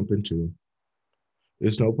and do something too.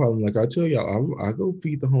 It's no problem. Like I tell y'all, I go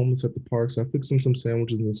feed the homeless at the parks. I fix them some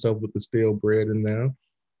sandwiches and stuff with the stale bread in there.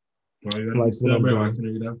 Like when I'm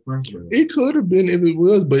doing, it could have been if it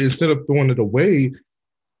was, but instead of throwing it away,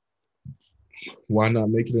 why not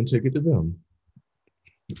make it and take it to them?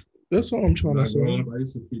 That's all I'm trying to say. I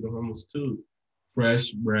used to feed the homeless too.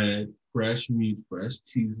 Fresh bread, fresh meat, fresh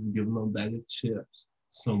cheese, and give them a bag of chips,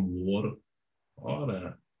 some water, all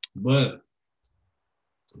that. But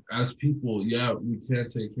as people, yeah, we can't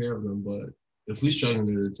take care of them, but if we struggling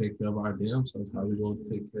to take care of our damn selves, how we going to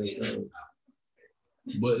take care of them?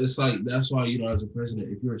 But it's like, that's why, as a president,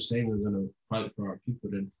 if you're saying we're going to fight for our people,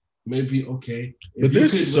 then maybe, okay. But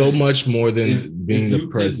there's so much more than being the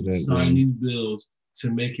president. Sign these bills to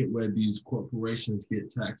make it where these corporations get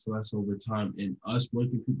taxed less over time and us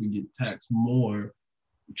working people get taxed more.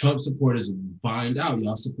 Trump supporters find out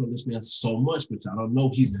y'all support this man so much, but y'all don't know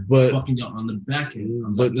he's fucking y'all on the back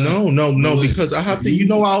end. But no, because I have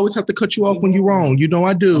to, I always have to cut you off when you're wrong.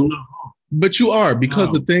 I do. But you are,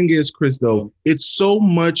 because the thing is, Chris, though, it's so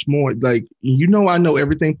much more like, I know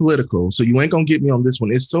everything political, so you ain't going to get me on this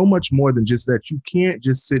one. It's so much more than just that. You can't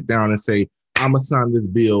just sit down and say, I'm going to sign this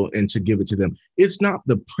bill and to give it to them. It's not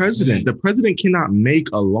the president. The president cannot make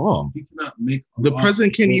a law. He cannot make a law. The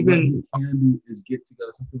president can't even. What he can do is get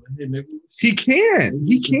together something like, hey, maybe he can't.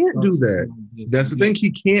 He can't do that. That's the thing.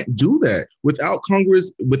 He can't do that without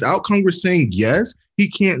Congress. Without Congress saying yes, he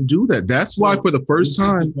can't do that. That's why for the first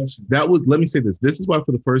time, let me say this. This is why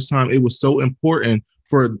for the first time it was so important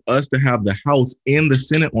for us to have the House and the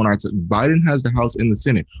Senate on our side. Biden has the House and the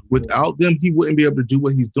Senate. Without them, he wouldn't be able to do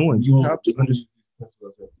what he's doing. You have to understand.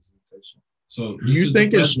 So you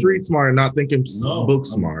thinking street smart and not thinking book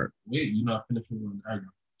smart. Wait, you're not finishing on the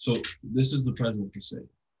argument. So this is the president per se.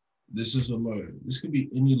 This is a lawyer. This could be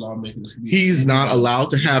any lawmaker. He's not allowed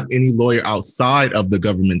to have any lawyer outside of the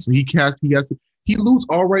government. So he loses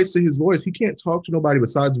all rights to his lawyers. He can't talk to nobody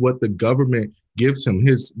besides what the government gives him.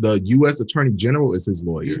 The U.S. Attorney General is his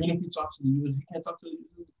lawyer. Even if he talks to the U.S., he can't talk to the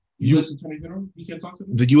U.S. Attorney General. He can't talk to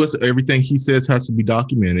them? The U.S. Everything he says has to be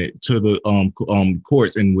documented to the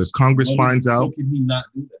courts, and if Congress finds out, can he not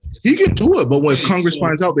do that? He can do it, but when Congress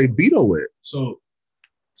finds out, they veto it. So,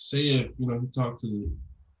 say if he talked to the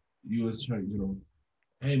U.S. Attorney General,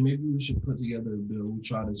 hey, maybe we should put together a bill. We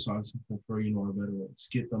try to sign something for our veterans,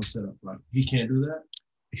 get them set up. Like he can't do that.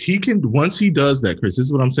 He can, once he does that, Chris, this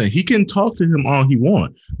is what I'm saying. He can talk to him all he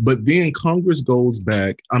wants, but then Congress goes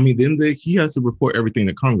back. He has to report everything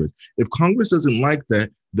to Congress. If Congress doesn't like that,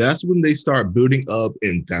 that's when they start building up,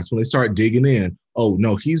 and that's when they start digging in. Oh,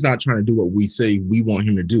 no, he's not trying to do what we say we want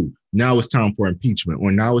him to do. Now it's time for impeachment,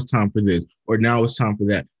 or now it's time for this, or now it's time for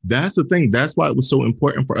that. That's the thing. That's why it was so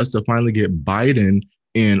important for us to finally get Biden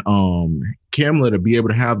and Kamala to be able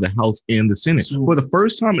to have the House and the Senate for the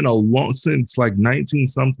first time in a long since like 19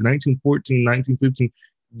 something 1914 1915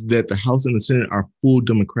 that the House and the Senate are full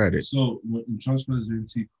Democratic. So in Trump's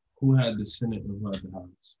presidency, who had the Senate and who had the House?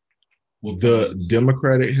 The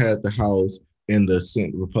Democratic had the House and the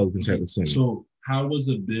Senate, Republicans had the Senate. So how was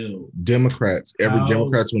a bill? Democrats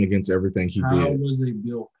went against everything he did. How was a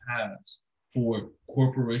bill passed for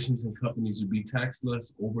corporations and companies to be taxed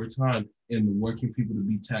less over time and the working people to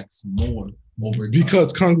be taxed more over time?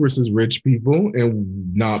 Because Congress is rich people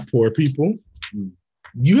and not poor people.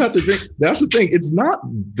 You have to think, that's the thing. It's not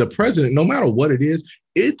the president, no matter what it is,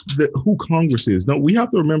 it's who Congress is. No, we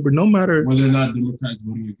have to remember, no matter whether or not Democrats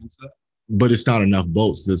voting against that. But it's not enough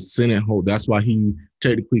votes. The Senate that's why he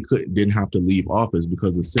technically didn't have to leave office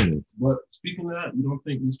because of the Senate. But speaking of that, you don't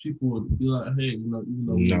think these people would be like, hey, no.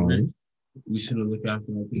 We should have looked after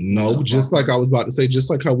that. No, just like I was about to say, just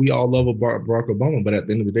like how we all love Barack Obama, but at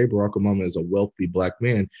the end of the day, Barack Obama is a wealthy Black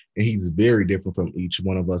man, and he's very different from each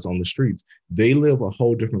one of us on the streets. They live a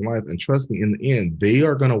whole different life, and trust me, in the end, they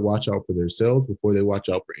are going to watch out for themselves before they watch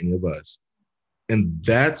out for any of us. And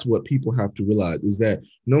that's what people have to realize, is that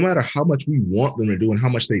no matter how much we want them to do and how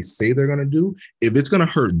much they say they're going to do, if it's going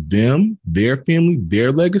to hurt them, their family,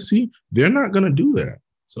 their legacy, they're not going to do that.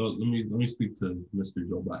 So let me speak to Mr.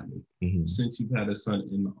 Joe Biden. Mm-hmm. Since you've had a son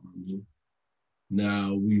in the Army,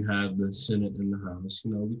 now we have the Senate and the House.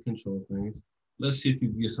 We control things. Let's see if you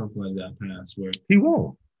can get something like that passed. Where he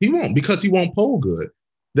won't because he won't poll good.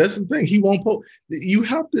 That's the thing. He won't poll. You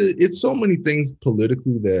have to. It's so many things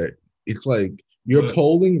politically that it's like your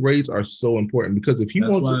polling rates are so important, because if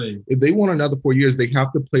if they want another 4 years, they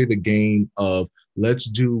have to play the game of let's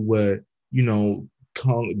do what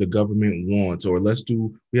the government wants, or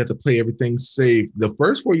we have to play everything safe. The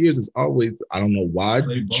first 4 years is always, I don't know why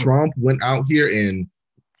Trump went out here and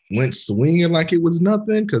went swinging like it was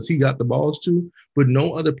nothing, because he got the balls too, but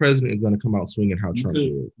no other president is going to come out swinging how Trump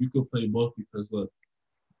did. You could play both, because look,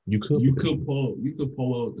 you could poll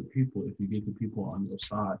out the people if you get the people on your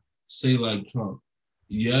side. Say like Trump,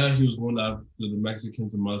 yeah, he was going after the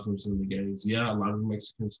Mexicans and Muslims and the gays. Yeah, a lot of the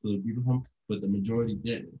Mexicans still agree with him, but the majority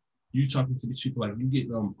didn't. You talking to these people, like you get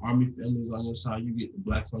army families on your side, you get the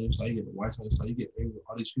blacks on your side, you get the whites on your side, you get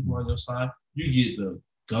all these people on your side, you get the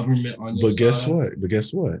government on your side. But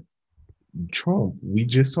guess what? Trump, we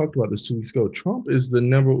just talked about this 2 weeks ago. Trump is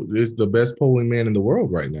the best polling man in the world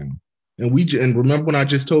right now. And remember when I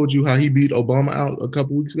just told you how he beat Obama out a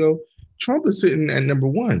couple weeks ago? Trump is sitting at number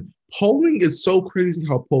one. Polling is so crazy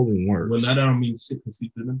how polling works. Well, that don't mean shit, because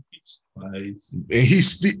he's been impeached twice.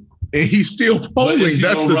 And he's still polling.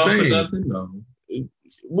 That's the thing. No.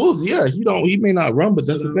 Well, yeah, he may not run, but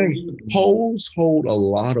that's the thing. Polls hold a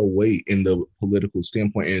lot of weight in the political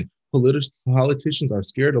standpoint, and politicians are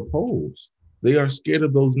scared of polls. They are scared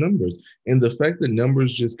of those numbers. And the fact that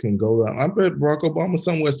numbers just can go down. I bet Barack Obama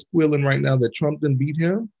somewhere squealing right now that Trump didn't beat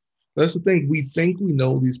him. That's the thing. We think we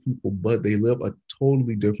know these people, but they live a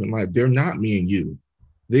totally different life. They're not me and you.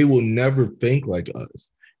 They will never think like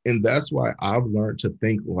us. And that's why I've learned to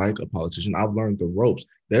think like a politician. I've learned the ropes.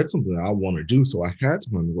 That's something that I want to do. So I had to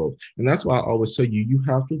learn the ropes. And that's why I always tell you, you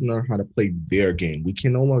have to learn how to play their game. We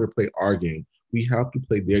can no longer play our game. We have to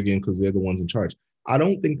play their game because they're the ones in charge. I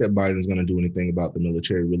don't think that Biden's going to do anything about the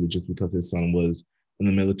military, really, just because his son was in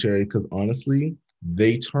the military. Because honestly,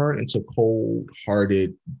 they turn into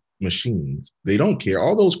cold-hearted machines. They don't care.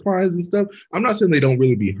 All those cries and stuff, I'm not saying they don't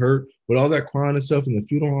really be hurt, but all that crying and stuff in the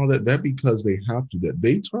funeral, all that because they have to. That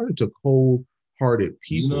they turn into cold-hearted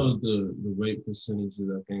people. The rape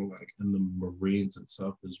percentages, I think, like in the Marines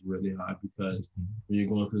itself is really high, because when you're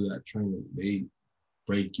going through that training, they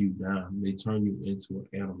break you down. They turn you into an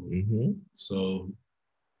animal. Mm-hmm. So,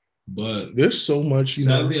 but there's so much.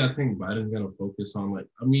 Sadly, I think Biden's gonna focus on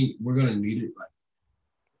we're gonna need it.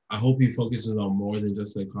 I hope he focuses on more than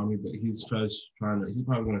just the economy, but he's he's probably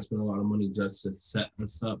going to spend a lot of money just to set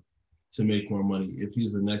us up to make more money. If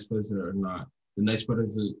he's the next president or not, the next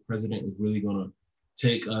president is really going to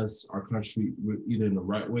take our country either in the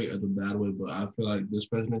right way or the bad way. But I feel like this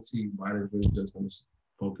presidency, Biden's really just going to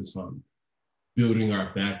focus on building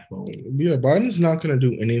our backbone. Yeah, Biden's not going to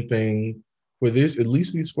do anything for this, at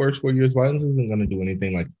least these first 4 years. Biden isn't going to do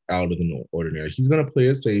anything like out of the ordinary. He's going to play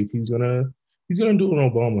it safe. He's gonna do an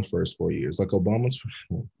Obama first 4 years, like Obama's.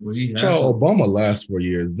 Obama last 4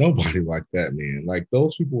 years, nobody liked that man. Like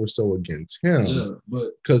those people were so against him,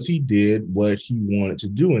 but because he did what he wanted to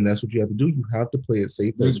do, and that's what you have to do. You have to play it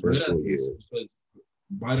safe those first 4 years.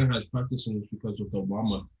 Biden had practiced in this, because with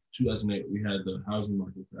Obama, 2008, we had the housing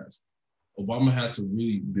market crash. Obama had to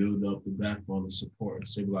really build up the backbone of support and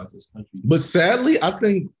stabilize this country. But sadly, I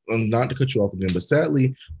think, not to cut you off again, but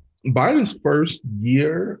sadly, Biden's first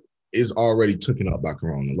year is already taken up by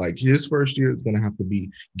Corona. Like his first year is going to have to be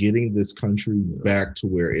getting this country back to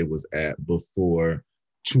where it was at before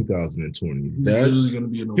 2020. That's gonna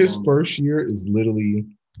be his first year is literally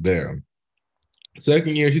there.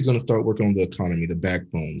 Second year, he's going to start working on the economy, the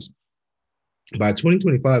backbones. By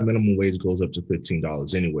 2025, minimum wage goes up to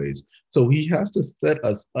 $15 anyways. So he has to set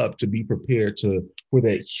us up to be prepared for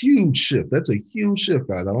that huge shift. That's a huge shift,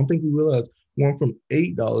 guys. I don't think we realize going from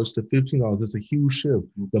 $8 to $15, that's a huge shift.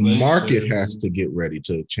 The market has to get ready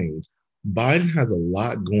to change. Biden has a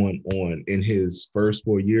lot going on in his first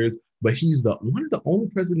 4 years, but he's one of the only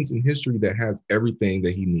presidents in history that has everything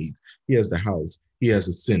that he needs. He has the House, he has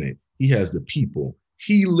the Senate, he has the people.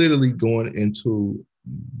 He literally going into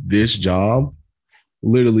this job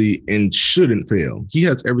literally and shouldn't fail. He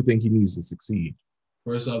has everything he needs to succeed.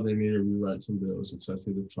 First off, they need to rewrite some bills,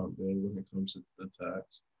 especially the Trump bill when it comes to the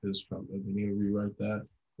tax. His Trump bill, they need to rewrite that.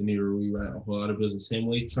 They need to rewrite a whole lot of bills. The same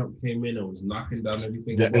way Trump came in and was knocking down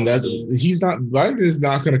everything. Biden is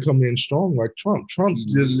not going to come in strong like Trump.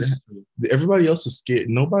 Everybody else is scared.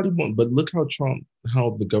 Nobody wants, but look how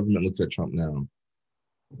the government looks at Trump now.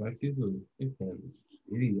 Like he's an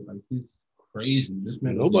idiot. Like he's crazy. This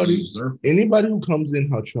man anybody who comes in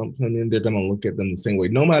how Trump came in, they're gonna look at them the same way.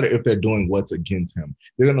 No matter if they're doing what's against him,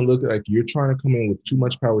 they're gonna look like you're trying to come in with too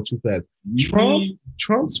much power too fast.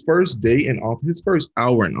 Trump's first day in office, his first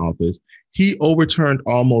hour in office, he overturned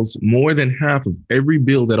almost more than half of every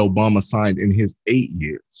bill that Obama signed in his 8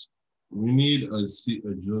 years. We need a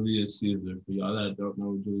Julius Caesar. For y'all that don't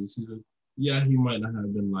know Julius Caesar, yeah, he might not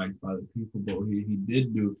have been liked by the people, but what he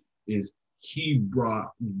did do is he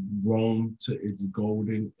brought Rome to its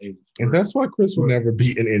golden age. And that's why Chris will never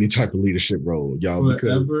be in any type of leadership role, y'all.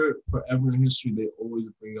 Forever in history, they always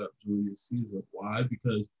bring up Julius Caesar. Why?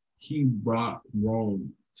 Because he brought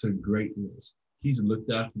Rome to greatness. He's looked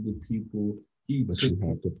after the people. You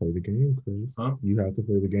have to play the game, Chris. Huh? You have to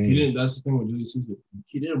play the game. He didn't. That's the thing with Julius Caesar.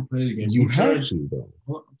 He didn't play the game. You have to,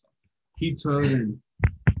 though. He turned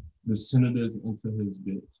the senators into his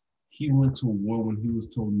bitch. He went to war when he was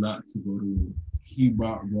told not to go to war. He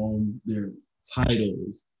brought Rome their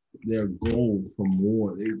titles, their gold from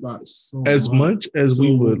war. They brought so much as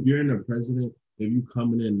we would. If you're in a president, if you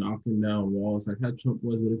coming in knocking down walls like how Trump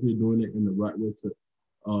was, but if you're doing it in the right way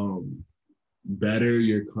to better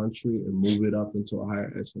your country and move it up into a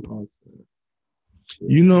higher echelon.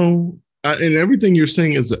 You know, and everything you're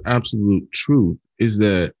saying is the absolute truth. Is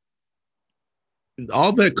that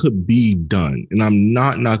all that could be done, and I'm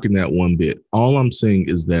not knocking that one bit. All I'm saying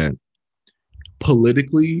is that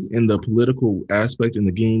politically, in the political aspect in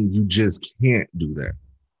the game, you just can't do that.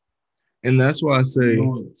 And that's why I say,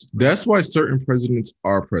 that's why certain presidents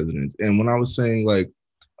are presidents. And when I was saying, like,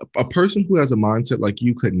 a person who has a mindset like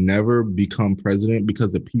you could never become president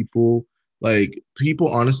because the people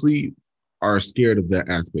honestly are scared of that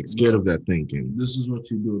aspect, scared of that thinking. This is what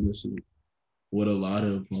you do. This is what a lot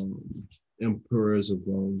of emperors of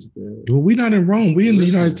Rome did. Well, we're not in Rome. We're in the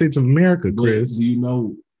United States of America, Chris. Do you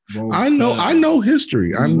know Rome? I know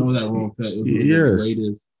history. I know that Rome fell. It was one of the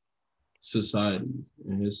greatest societies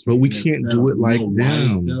in history. But we can't do it like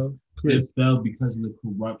them. It fell because of the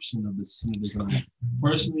corruption of the senators.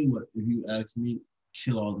 Personally, if you ask me,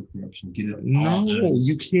 kill all the corruption, get it. No,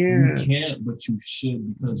 you can't. You can't, but you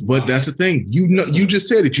should because. But that's the thing. You just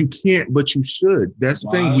said it. You can't, but you should. That's the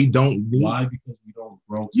thing. We don't need. Why? Because we don't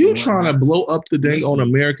grow. You trying to blow up the dang on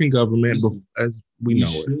American government as we know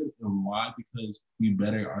it. And why? Because we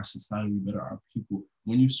better our society, we better our people.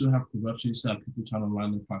 When you still have corruption, you still have people trying to line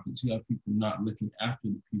their pockets. You have people not looking after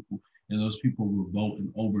the people, and those people revolt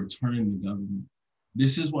and overturn the government.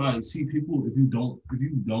 This is why I see people, if you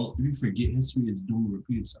forget history, it's doomed to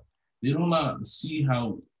repeat itself. They do not see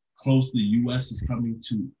how close the US is coming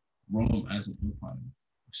to Rome as an empire.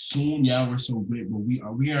 Soon, yeah, we're so great, but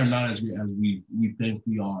we are not as great as we think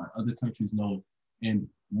we are. Other countries know, and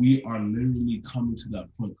we are literally coming to that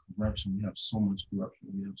point. Corruption. We have so much corruption.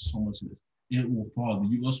 We have so much of this. It will fall. The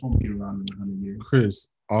US won't be around in 100 years.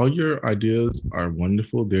 Chris, all your ideas are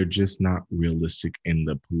wonderful. They're just not realistic in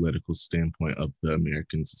the political standpoint of the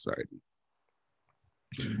American society.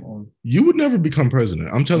 You would never become president.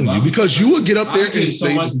 I'm telling you, because you would get up there and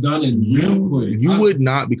say, you would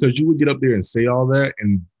not, because you would get up there and say all that,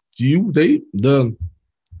 and you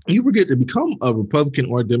forget to become a Republican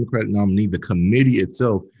or a Democratic nominee. The committee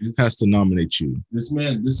itself has to nominate you. This is why I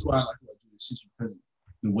like Julius Caesar.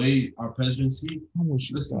 The way our presidency, I want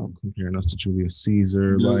you to stop comparing us to Julius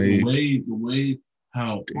Caesar. The way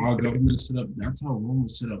how our government is set up, that's how Rome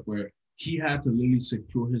was set up, where he had to literally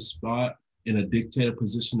secure his spot in a dictator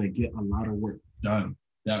position to get a lot of work done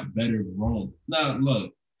that bettered Rome. Now,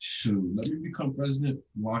 look, shoot, let me become president,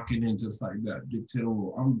 locking in just like that dictator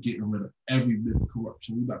rule. I'm getting rid of every bit of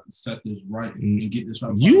corruption. We about to set this right and get this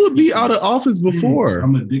right. You would be out of office before.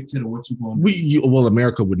 I'm a dictator. What you going to do? Well,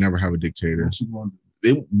 America would never have a dictator. What you going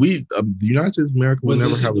to do? The United States of America would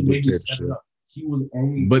never have a dictatorship. He was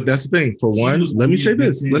only. But that's the thing. For one, let me say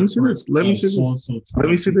this. Let me say this. Let me say this. Let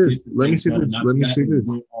me say this. Let me say this. Let me say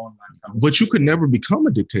this. But you could never become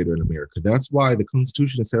a dictator in America. That's why the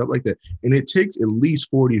Constitution is set up like that. And it takes at least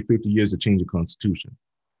 40 or 50 years to change the Constitution.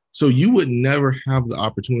 So you would never have the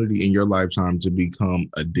opportunity in your lifetime to become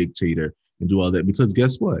a dictator and do all that. Because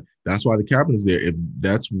guess what? That's why the cabinet's there. If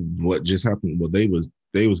that's what just happened, well, they was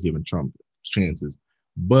giving Trump chances.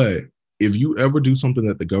 But if you ever do something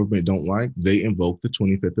that the government don't like, they invoke the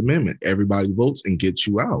 25th Amendment. Everybody votes and gets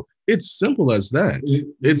you out. It's simple as that.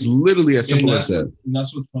 It's literally as simple as that. And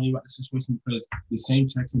that's what's funny about the situation, because the same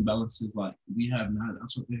checks and balances like we have now,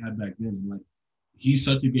 that's what they had back then. And like, he's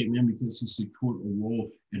such a great man because he secured a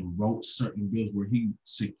role and wrote certain bills where he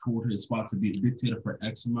secured his spot to be a dictator for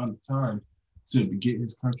X amount of time to get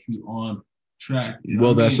his country on track.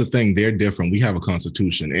 Well, that's the thing. They're different. We have a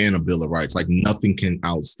constitution and a bill of rights. Like nothing can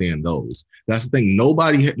outstand those. That's the thing.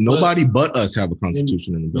 Nobody but us have a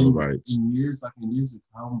constitution and a bill of rights. In years to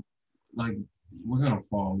come, like we're gonna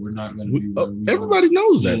fall. We're not gonna be. Everybody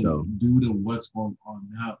knows that though. Due to what's going on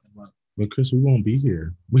now, and like. But Chris, we won't be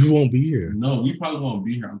here. We won't be here. No, we probably won't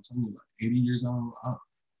be here. I'm telling you, like 80 years on.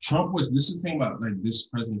 Trump was. This is the thing about like this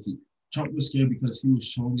presidency. Trump was scared because he was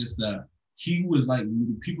showing us that. He was like,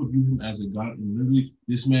 people view him as a god, and literally,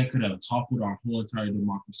 this man could have toppled our whole entire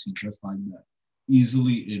democracy just like that,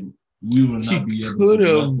 easily, and we will not be able to. He could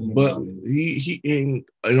have, but he in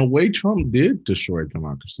a way, Trump did destroy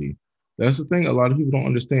democracy. That's the thing. A lot of people don't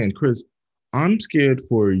understand, Chris. I'm scared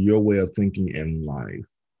for your way of thinking in life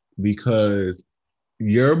because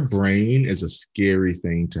your brain is a scary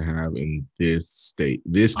thing to have in this state,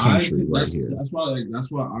 this country right here. That's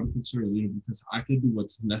why I'm considering leaving, because I can do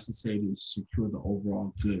what's necessary to secure the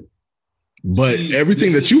overall good. But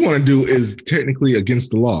everything that you want to do is technically against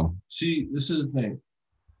the law. See, this is the thing.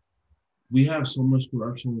 We have so much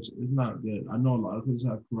corruption, which is not good. I know a lot of places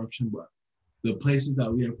have corruption, but the places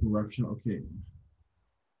that we have corruption, okay,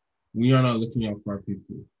 we are not looking out for our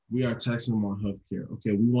people. We are taxing them on healthcare.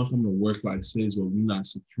 Okay, we want them to work like slaves, but we're not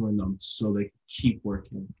securing them so they can keep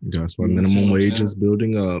working. That's why minimum wage is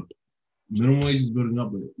building up. Minimum wage is building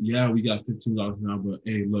up, but yeah, we got $15 an hour. But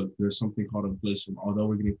hey, look, there's something called inflation. Although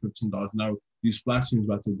we're getting $15 an hour, these splash streams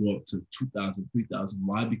about to go up to $2,000, $3,000.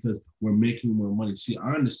 Why? Because we're making more money. See,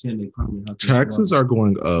 I understand the economy. Taxes are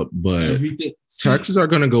going up, but taxes are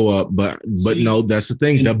going to go up. But no, that's the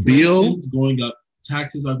thing. The bill is going up.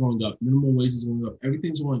 Taxes are going up. Minimum wages are going up.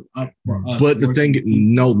 Everything's going up for us. But the thing,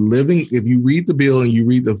 if you read the bill and you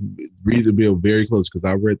read the bill very close, because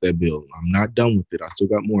I read that bill. I'm not done with it. I still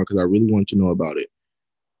got more because I really want you to know about it.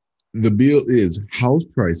 The bill is house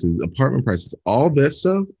prices, apartment prices, all that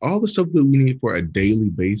stuff, all the stuff that we need for a daily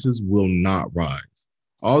basis will not rise.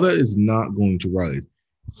 All that is not going to rise.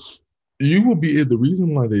 You will be, the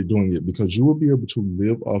reason why they're doing it, because you will be able to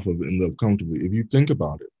live off of it and live comfortably. If you think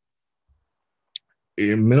about it,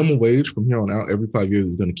 minimum wage from here on out, every 5 years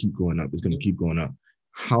is going to keep going up. It's going to keep going up.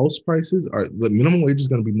 House prices the minimum wage is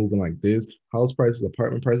going to be moving like this. House prices,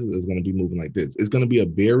 apartment prices is going to be moving like this. It's going to be a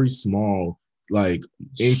very small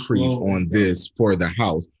increase on this for the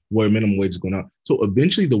house where minimum wage is going up. So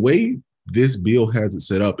eventually the way this bill has it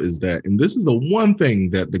set up is that, and this is the one thing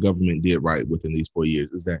that the government did right within these 4 years,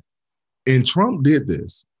 is that, and Trump did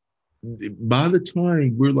this, by the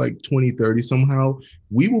time we're like 2030 somehow,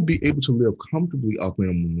 we will be able to live comfortably off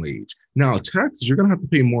minimum wage. Now, taxes, you're going to have to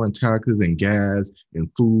pay more in taxes and gas and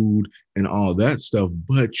food and all that stuff,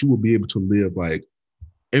 but you will be able to live like,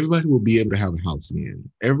 everybody will be able to have a house again.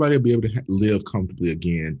 Everybody will be able to live comfortably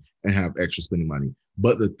again and have extra spending money.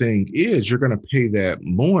 But the thing is, you're going to pay that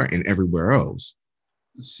more in everywhere else.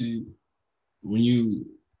 See, when you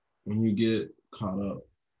get caught up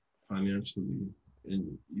financially,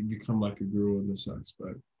 and you become like a guru in this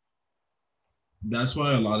aspect. That's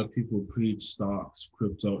why a lot of people preach stocks,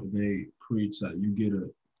 crypto, and they preach that you get a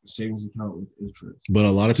savings account with interest. But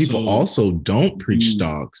a lot of people also don't preach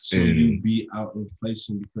stocks. So you beat out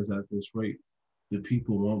inflation, because at this rate, the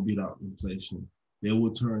people won't beat out inflation. They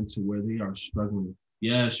will turn to where they are struggling.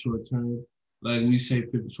 Yeah, short term, like we say,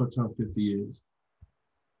 short term, 50 years.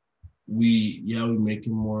 We're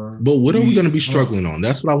making more. But what are we going to be struggling on?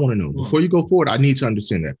 That's what I want to know. Before you go forward, I need to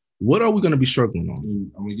understand that. What are we going to be struggling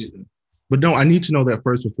on? I'm going to get that. But no, I need to know that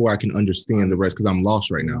first before I can understand the rest, because I'm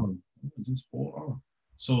lost right now. Just hold on.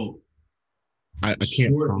 So I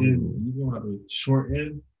can't short follow. end, you know how to short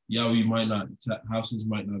end. Yeah, we might not houses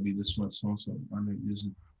might not be this much so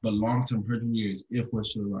but long term, 100 years if we're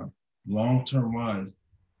still around. Long term wise,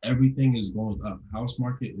 everything is going up. House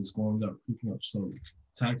market is going up, creeping up slowly.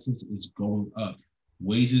 Taxes is going up.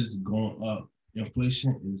 Wages going up.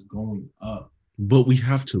 Inflation is going up. But we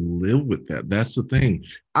have to live with that. That's the thing.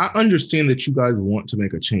 I understand that you guys want to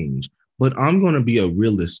make a change, but I'm going to be a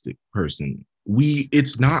realistic person.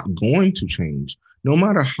 It's not going to change no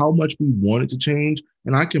matter how much we want it to change.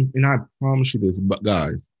 And I promise you this, but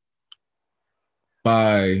guys,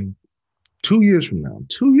 by 2 years from now,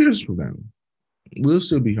 2 years from now, we'll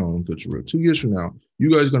still be here on Unfiltered. 2 years from now, you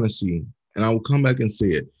guys are going to see, and I will come back and say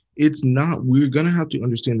it. It's not, we're going to have to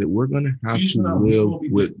understand that we're going to have to live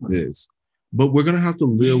with this. But we're gonna have to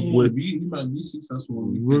live with. We might be successful.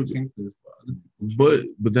 We can think this,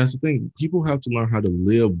 but that's the thing. People have to learn how to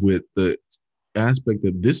live with the aspect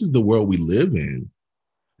that this is the world we live in,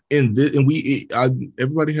 and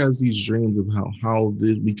everybody has these dreams of how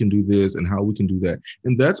we can do this and how we can do that,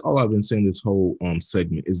 and that's all I've been saying this whole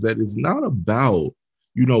segment is that it's not about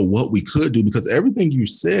what we could do because everything you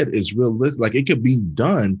said is realistic. Like it could be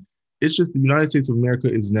done. It's just the United States of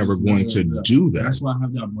America is never going to do that. That's why I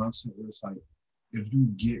have that mindset where it's like, if you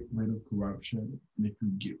get rid of corruption and if you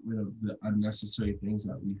get rid of the unnecessary things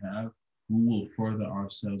that we have, we will further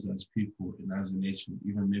ourselves as people and as a nation,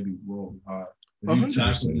 even maybe worldwide. If you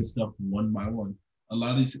tackle this stuff one by one, a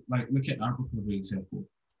lot of these, like look at Africa for example.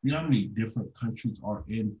 You know how many different countries are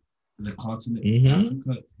in the continent of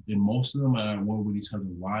Africa, and most of them are at war with each other.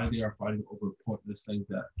 Why they are fighting over pointless things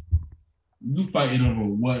that you fighting over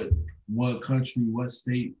what country, what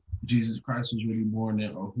state Jesus Christ was really born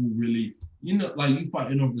in, or who really, like you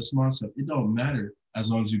fighting over the small stuff. It don't matter as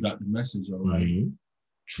long as you got the message, all right?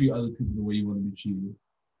 Treat other people the way you want to be treated.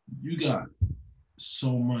 You got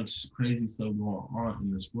so much crazy stuff going on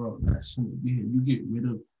in this world that shouldn't be here. You get rid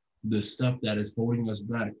of the stuff that is holding us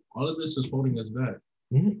back. All of this is holding us back.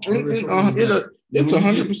 It's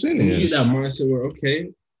 100%. You get that mindset where,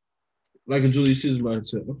 okay, like a Julius Caesar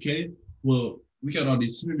mindset, okay, well, we got all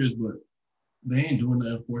these senators, but they ain't doing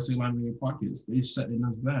the enforcing line in their pockets. They setting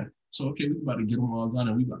us back. So, okay, we about to get them all done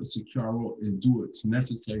and we got to secure our role and do what's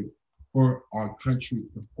necessary for our country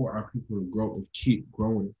and for our people to grow and keep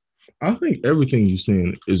growing. I think everything you're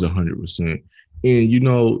saying is 100%. And,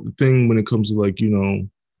 the thing when it comes to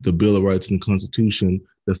the Bill of Rights and the Constitution,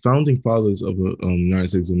 the founding fathers of the United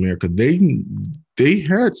States of America, they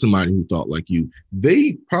had somebody who thought like you.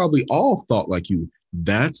 They probably all thought like you.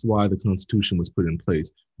 That's why the Constitution was put in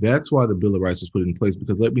place. That's why the Bill of Rights was put in place.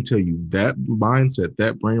 Because let me tell you, that mindset,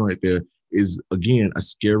 that brain right there is, again, a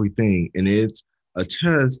scary thing. And it's a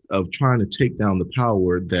test of trying to take down the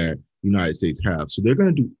power that the United States have. So they're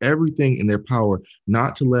going to do everything in their power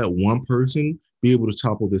not to let one person be able to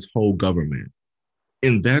topple this whole government.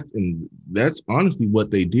 And that's honestly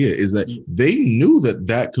what they did, is that they knew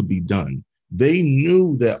that could be done. They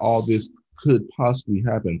knew that all this could possibly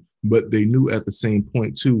happen, but they knew at the same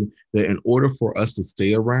point too that in order for us to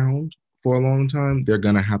stay around for a long time, they're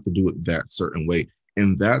going to have to do it that certain way.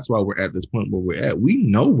 And that's why we're at this point where we're at. We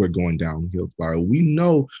know we're going downhill spiral. We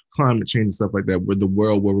know climate change and stuff like that. We're the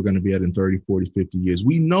world where we're going to be at in 30, 40, 50 years.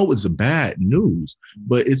 We know it's a bad news,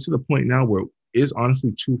 but it's to the point now where it's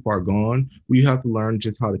honestly too far gone. We have to learn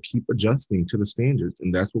just how to keep adjusting to the standards.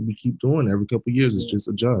 And that's what we keep doing every couple of years is just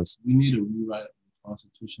adjust. We need to rewrite the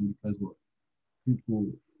Constitution because what people,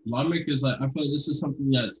 lawmakers, I feel like this is something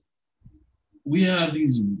that's, we have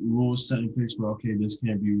these rules set in place where, okay, this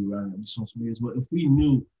can't be rewritten in social media. But if we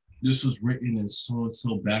knew this was written in so and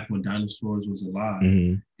so back when dinosaurs was alive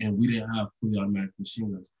and we didn't have fully automatic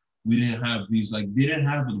machine guns, we didn't have these, they didn't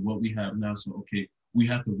have what we have now. So, okay, we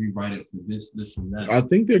have to rewrite it for this, and that. I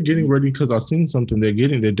think they're getting ready because I've seen something. They're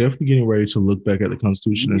definitely getting ready to look back at the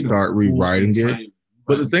Constitution and start rewriting it.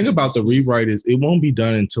 But the thing about the rewrite is it won't be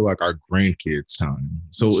done until our grandkids' time.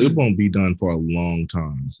 So it won't be done for a long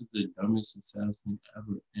time. This is the dumbest and saddest thing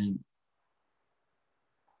ever. And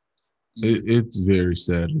it's very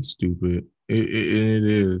sad and stupid. It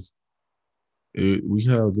is.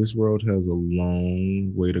 This world has a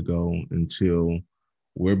long way to go until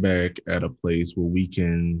we're back at a place where we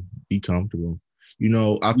can be comfortable.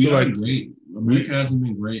 I feel like great. America hasn't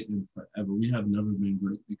been great in forever. We have never been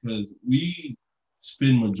great because we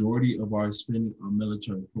spend majority of our spending on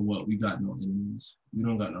military for what? We got no enemies. We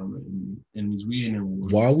don't got no enemies. We ain't in war.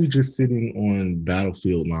 Why are we just sitting on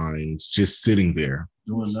battlefield lines, just sitting there?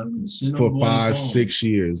 Doing nothing. For 5, 6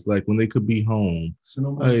 years, when they could be home.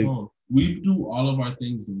 Home. We do all of our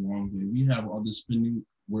things the wrong way. We have all this spending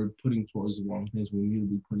we're putting towards the wrong things. We need to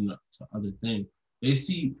be putting up to other things. They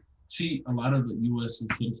see a lot of the U.S.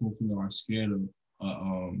 citizens, are scared of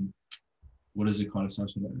what is it called?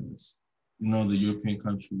 Such as, the European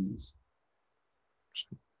countries.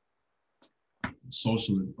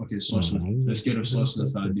 Socialist. Okay, socialist. They're scared of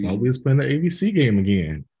socialist ideas. Always playing the ABC game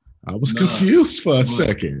again. I was confused for a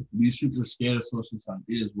second. These people are scared of socialist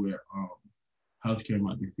ideas where healthcare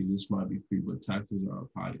might be free, this might be free, but taxes are up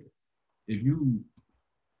higher.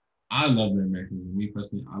 I love the American dream. Me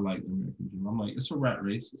personally, I like the American dream. I'm like, it's a rat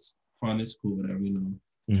race. It's fun. It's cool. Whatever,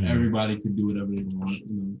 Mm-hmm. Everybody can do whatever they want.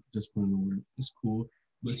 Just put in the work. It's cool,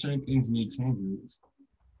 but certain things need changes.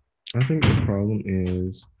 I think the problem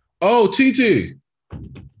is. Oh, TT.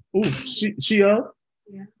 Oh, she up?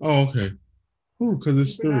 Yeah. Oh, okay. Oh, because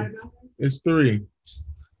it's 3. It's 3.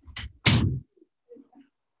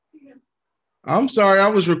 I'm sorry, I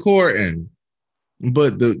was recording.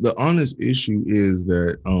 But the honest issue is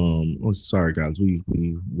that sorry guys, we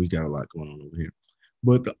got a lot going on over here.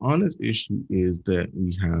 But the honest issue is that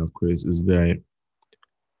we have, Chris, is that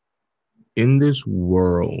in this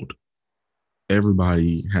world,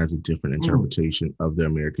 everybody has a different interpretation of the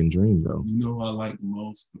American dream, though. You know who I like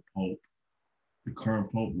most? The Pope. The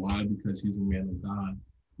current Pope. Why? Because he's a man of God.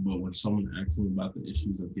 But when someone asks him about the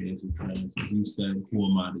issues of gays and trans, he said, who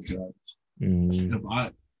am I to judge? Mm. If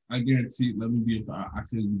I guarantee, let me be, I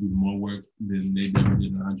could do more work than they ever did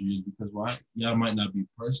in 100 years, because why? Yeah, I might not be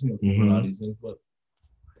personal for all these things, but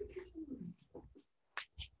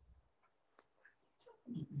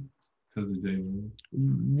because of Jay.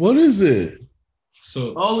 What is it?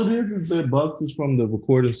 So all it is the boxes from the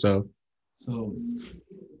recording stuff. So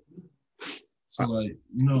like,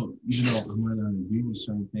 even though I might not agree with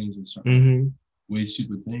certain things and certain ways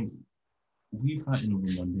people think, we fighting over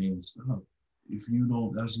mundane stuff. If you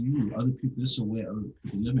don't, that's you. Other people, this is a way other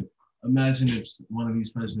people living. Imagine if one of these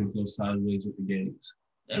presidents goes sideways with the gays.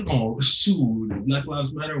 They're going to shoot Black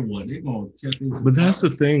Lives Matter one. They're going to tear things. But that's the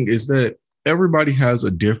thing, is that everybody has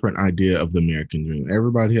a different idea of the American dream.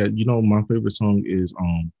 Everybody had, my favorite song is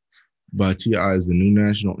by T.I. is the new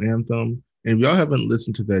national anthem. And if y'all haven't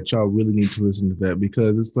listened to that, y'all really need to listen to that,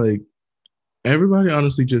 because it's like everybody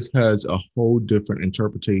honestly just has a whole different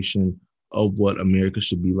interpretation of what America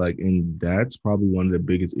should be like. And that's probably one of the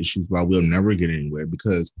biggest issues why we'll never get anywhere,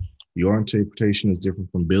 because your interpretation is different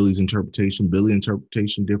from Billy's interpretation,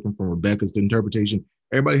 different from Rebecca's interpretation.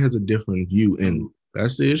 Everybody has a different view, and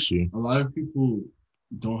that's the issue. A lot of people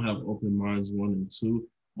don't have open minds, 1 and 2.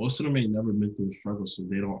 Most of them ain't never been through a struggle, so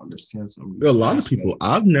they don't understand something. A lot of people,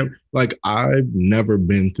 I've never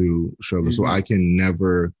been through struggle, so I can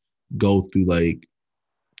never go through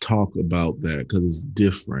talk about that, because it's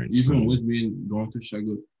different. Even with going through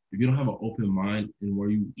struggle, if you don't have an open mind and where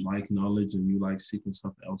you like knowledge and you like seeking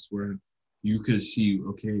stuff elsewhere, you could see,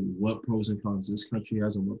 okay, what pros and cons this country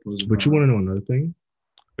has and what pros and cons. But you want to know another thing?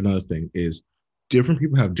 Another thing is different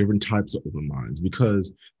people have different types of open minds,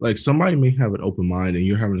 because somebody may have an open mind and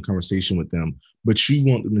you're having a conversation with them, but you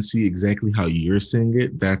want them to see exactly how you're seeing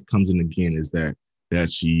it. That comes in again, is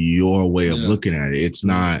that's your way of looking at it. It's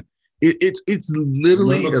not. It's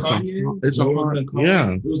literally it's a hard.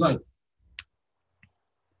 Yeah. It was like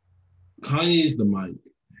Kanye's the mic,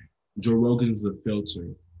 Joe Rogan's the filter.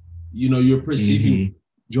 You're perceiving.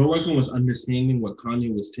 Joe Rogan was understanding what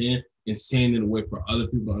Kanye was saying and saying it in a way for other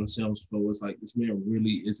people to understand. So it's like, this man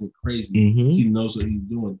really isn't crazy. He knows what he's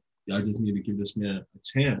doing. Y'all just need to give this man a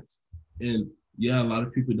chance. And yeah, a lot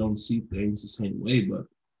of people don't see things the same way, but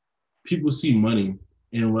people see money.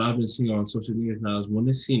 And what I've been seeing on social media now is when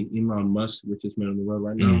they're seeing Elon Musk, richest man in the world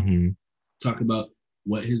right now, talk about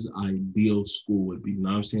what his ideal school would be.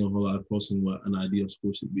 Now I'm seeing a whole lot of posting what an ideal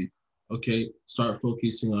school should be. Okay, start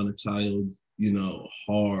focusing on a child,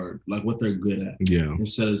 hard, like what they're good at. Yeah.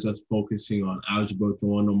 Instead of just focusing on algebra,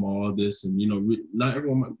 throwing them all this, and not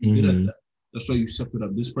everyone might be good at that. That's why you separate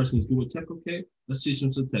up. This person's good with tech. Okay, let's teach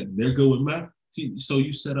them some tech. They're good with math. So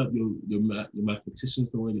you set up your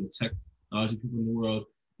mathematicians, the way your technology people in the world,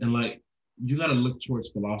 and you got to look towards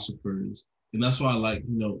philosophers, and that's why I like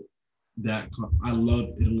that. I love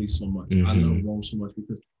Italy so much. I love Rome so much,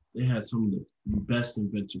 because they had some of the best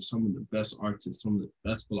inventors, some of the best artists, some of the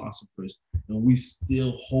best philosophers, and we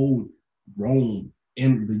still hold Rome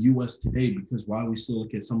in the U.S. today, because while we still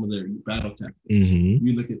look at some of their battle tactics,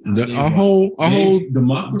 we look at our whole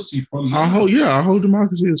democracy from them. Our whole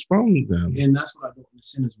democracy is from them, and that's what I don't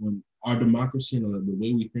understand, is when our democracy and the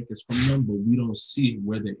way we think is from them, but we don't see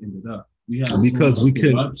where they ended up. We have because we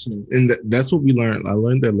could, and that's what we learned. I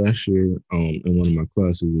learned that last year in one of my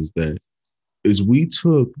classes, is we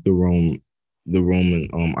took the Roman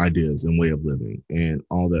ideas and way of living and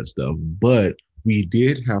all that stuff, but we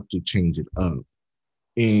did have to change it up.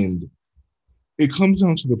 And it comes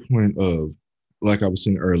down to the point of, like I was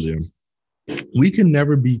saying earlier, we can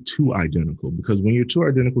never be too identical because when you're too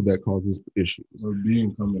identical, that causes issues. Or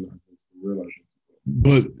being coming out, realize.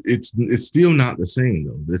 But it's still not the same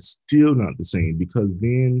though. It's still not the same because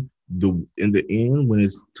then in the end, when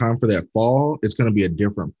it's time for that fall, it's going to be a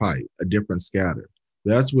different pipe, a different scatter.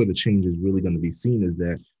 That's where the change is really going to be seen. Is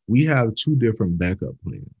that we have two different backup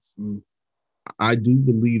plans. Mm. I do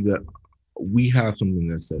believe that we have something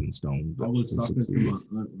that's set in stone. I was talking to my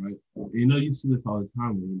aunt, right? You know, you see this all the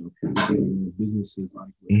time when people doing businesses like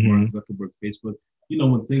Mark Zuckerberg, Facebook. You know,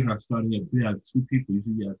 when things are starting up, you have two people. You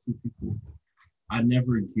see, you have two people. I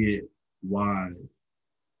never get why,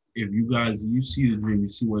 if you guys, you see the dream, you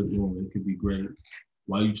see where it's going, it could be great.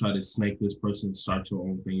 Why you try to snake this person, start your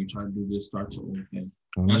own thing? You try to do this, start your own thing.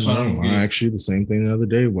 That's why I asked you the same thing the other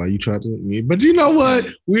day. Why you tried to? But you know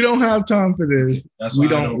what? We don't have time for this. That's we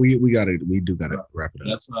don't. We do gotta wrap it up.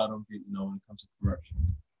 That's what I don't get. You know, when it comes to corruption,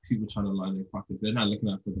 people trying to line their pockets. They're not looking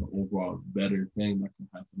out for the overall better thing that can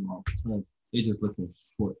happen long term. They just looking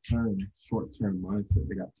short term mindset.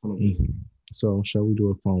 They got tunnel vision. Mm-hmm. So, shall we do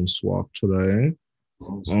a phone swap today?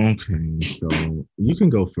 Okay, so you can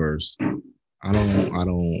go first. I don't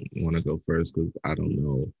want to go first because I don't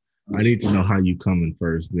know. I need to know how you coming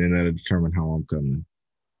first, then that'll determine how I'm coming.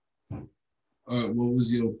 What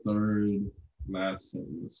was your third last sent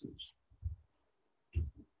message?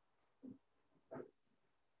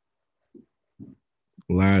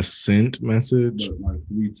 Last sent message? But like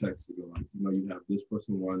 3 texts ago. Like, you know, you have this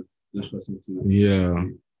person 1, this person 2. Yeah.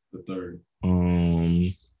 The third.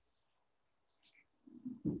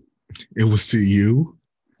 It was to you.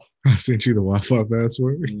 I sent you the Wi-Fi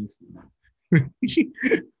password.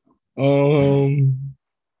 What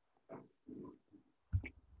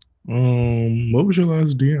was your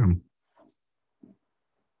last DM?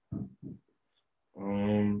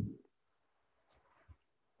 All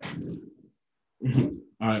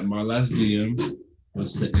right, my last DM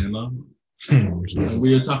was to Anna.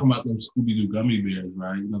 We were talking about them Scooby-Doo gummy bears,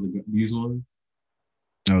 right? You know, these ones?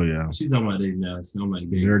 Oh, yeah. She's talking about they nasty. I'm like,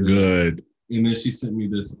 they're good. And then she sent me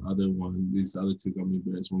this other one, these other 2 gummy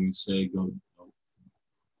bears. When you say go.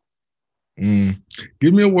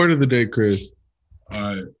 Give me a word of the day, Chris. All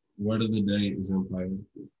right. Word of the day is Empire.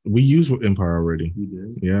 We used Empire already. We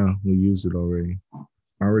did? Yeah, we used it already. I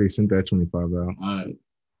already sent that 25 out. All right.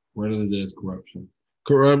 Word of the day is corruption.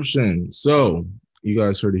 Corruption. So, you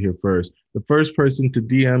guys heard it here first. The first person to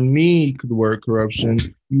DM me the word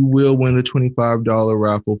corruption, you will win the $25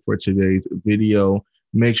 raffle for today's video.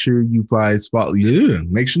 Make sure you guys follow.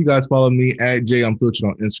 Make sure you guys follow me at Unfiltered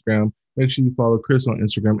on Instagram. Make sure you follow Chris on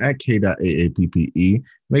Instagram at K.AAPPE.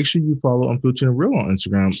 Make sure you follow Unfiltered and Real on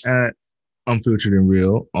Instagram at Unfiltered and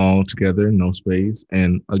Real, all together, no space.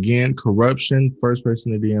 And again, corruption, first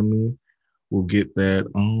person to DM me will get that.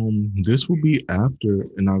 This will be after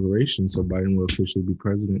inauguration, so Biden will officially be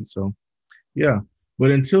president. So, yeah.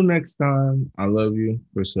 But until next time, I love you.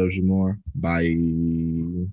 Chris loves you more. Bye.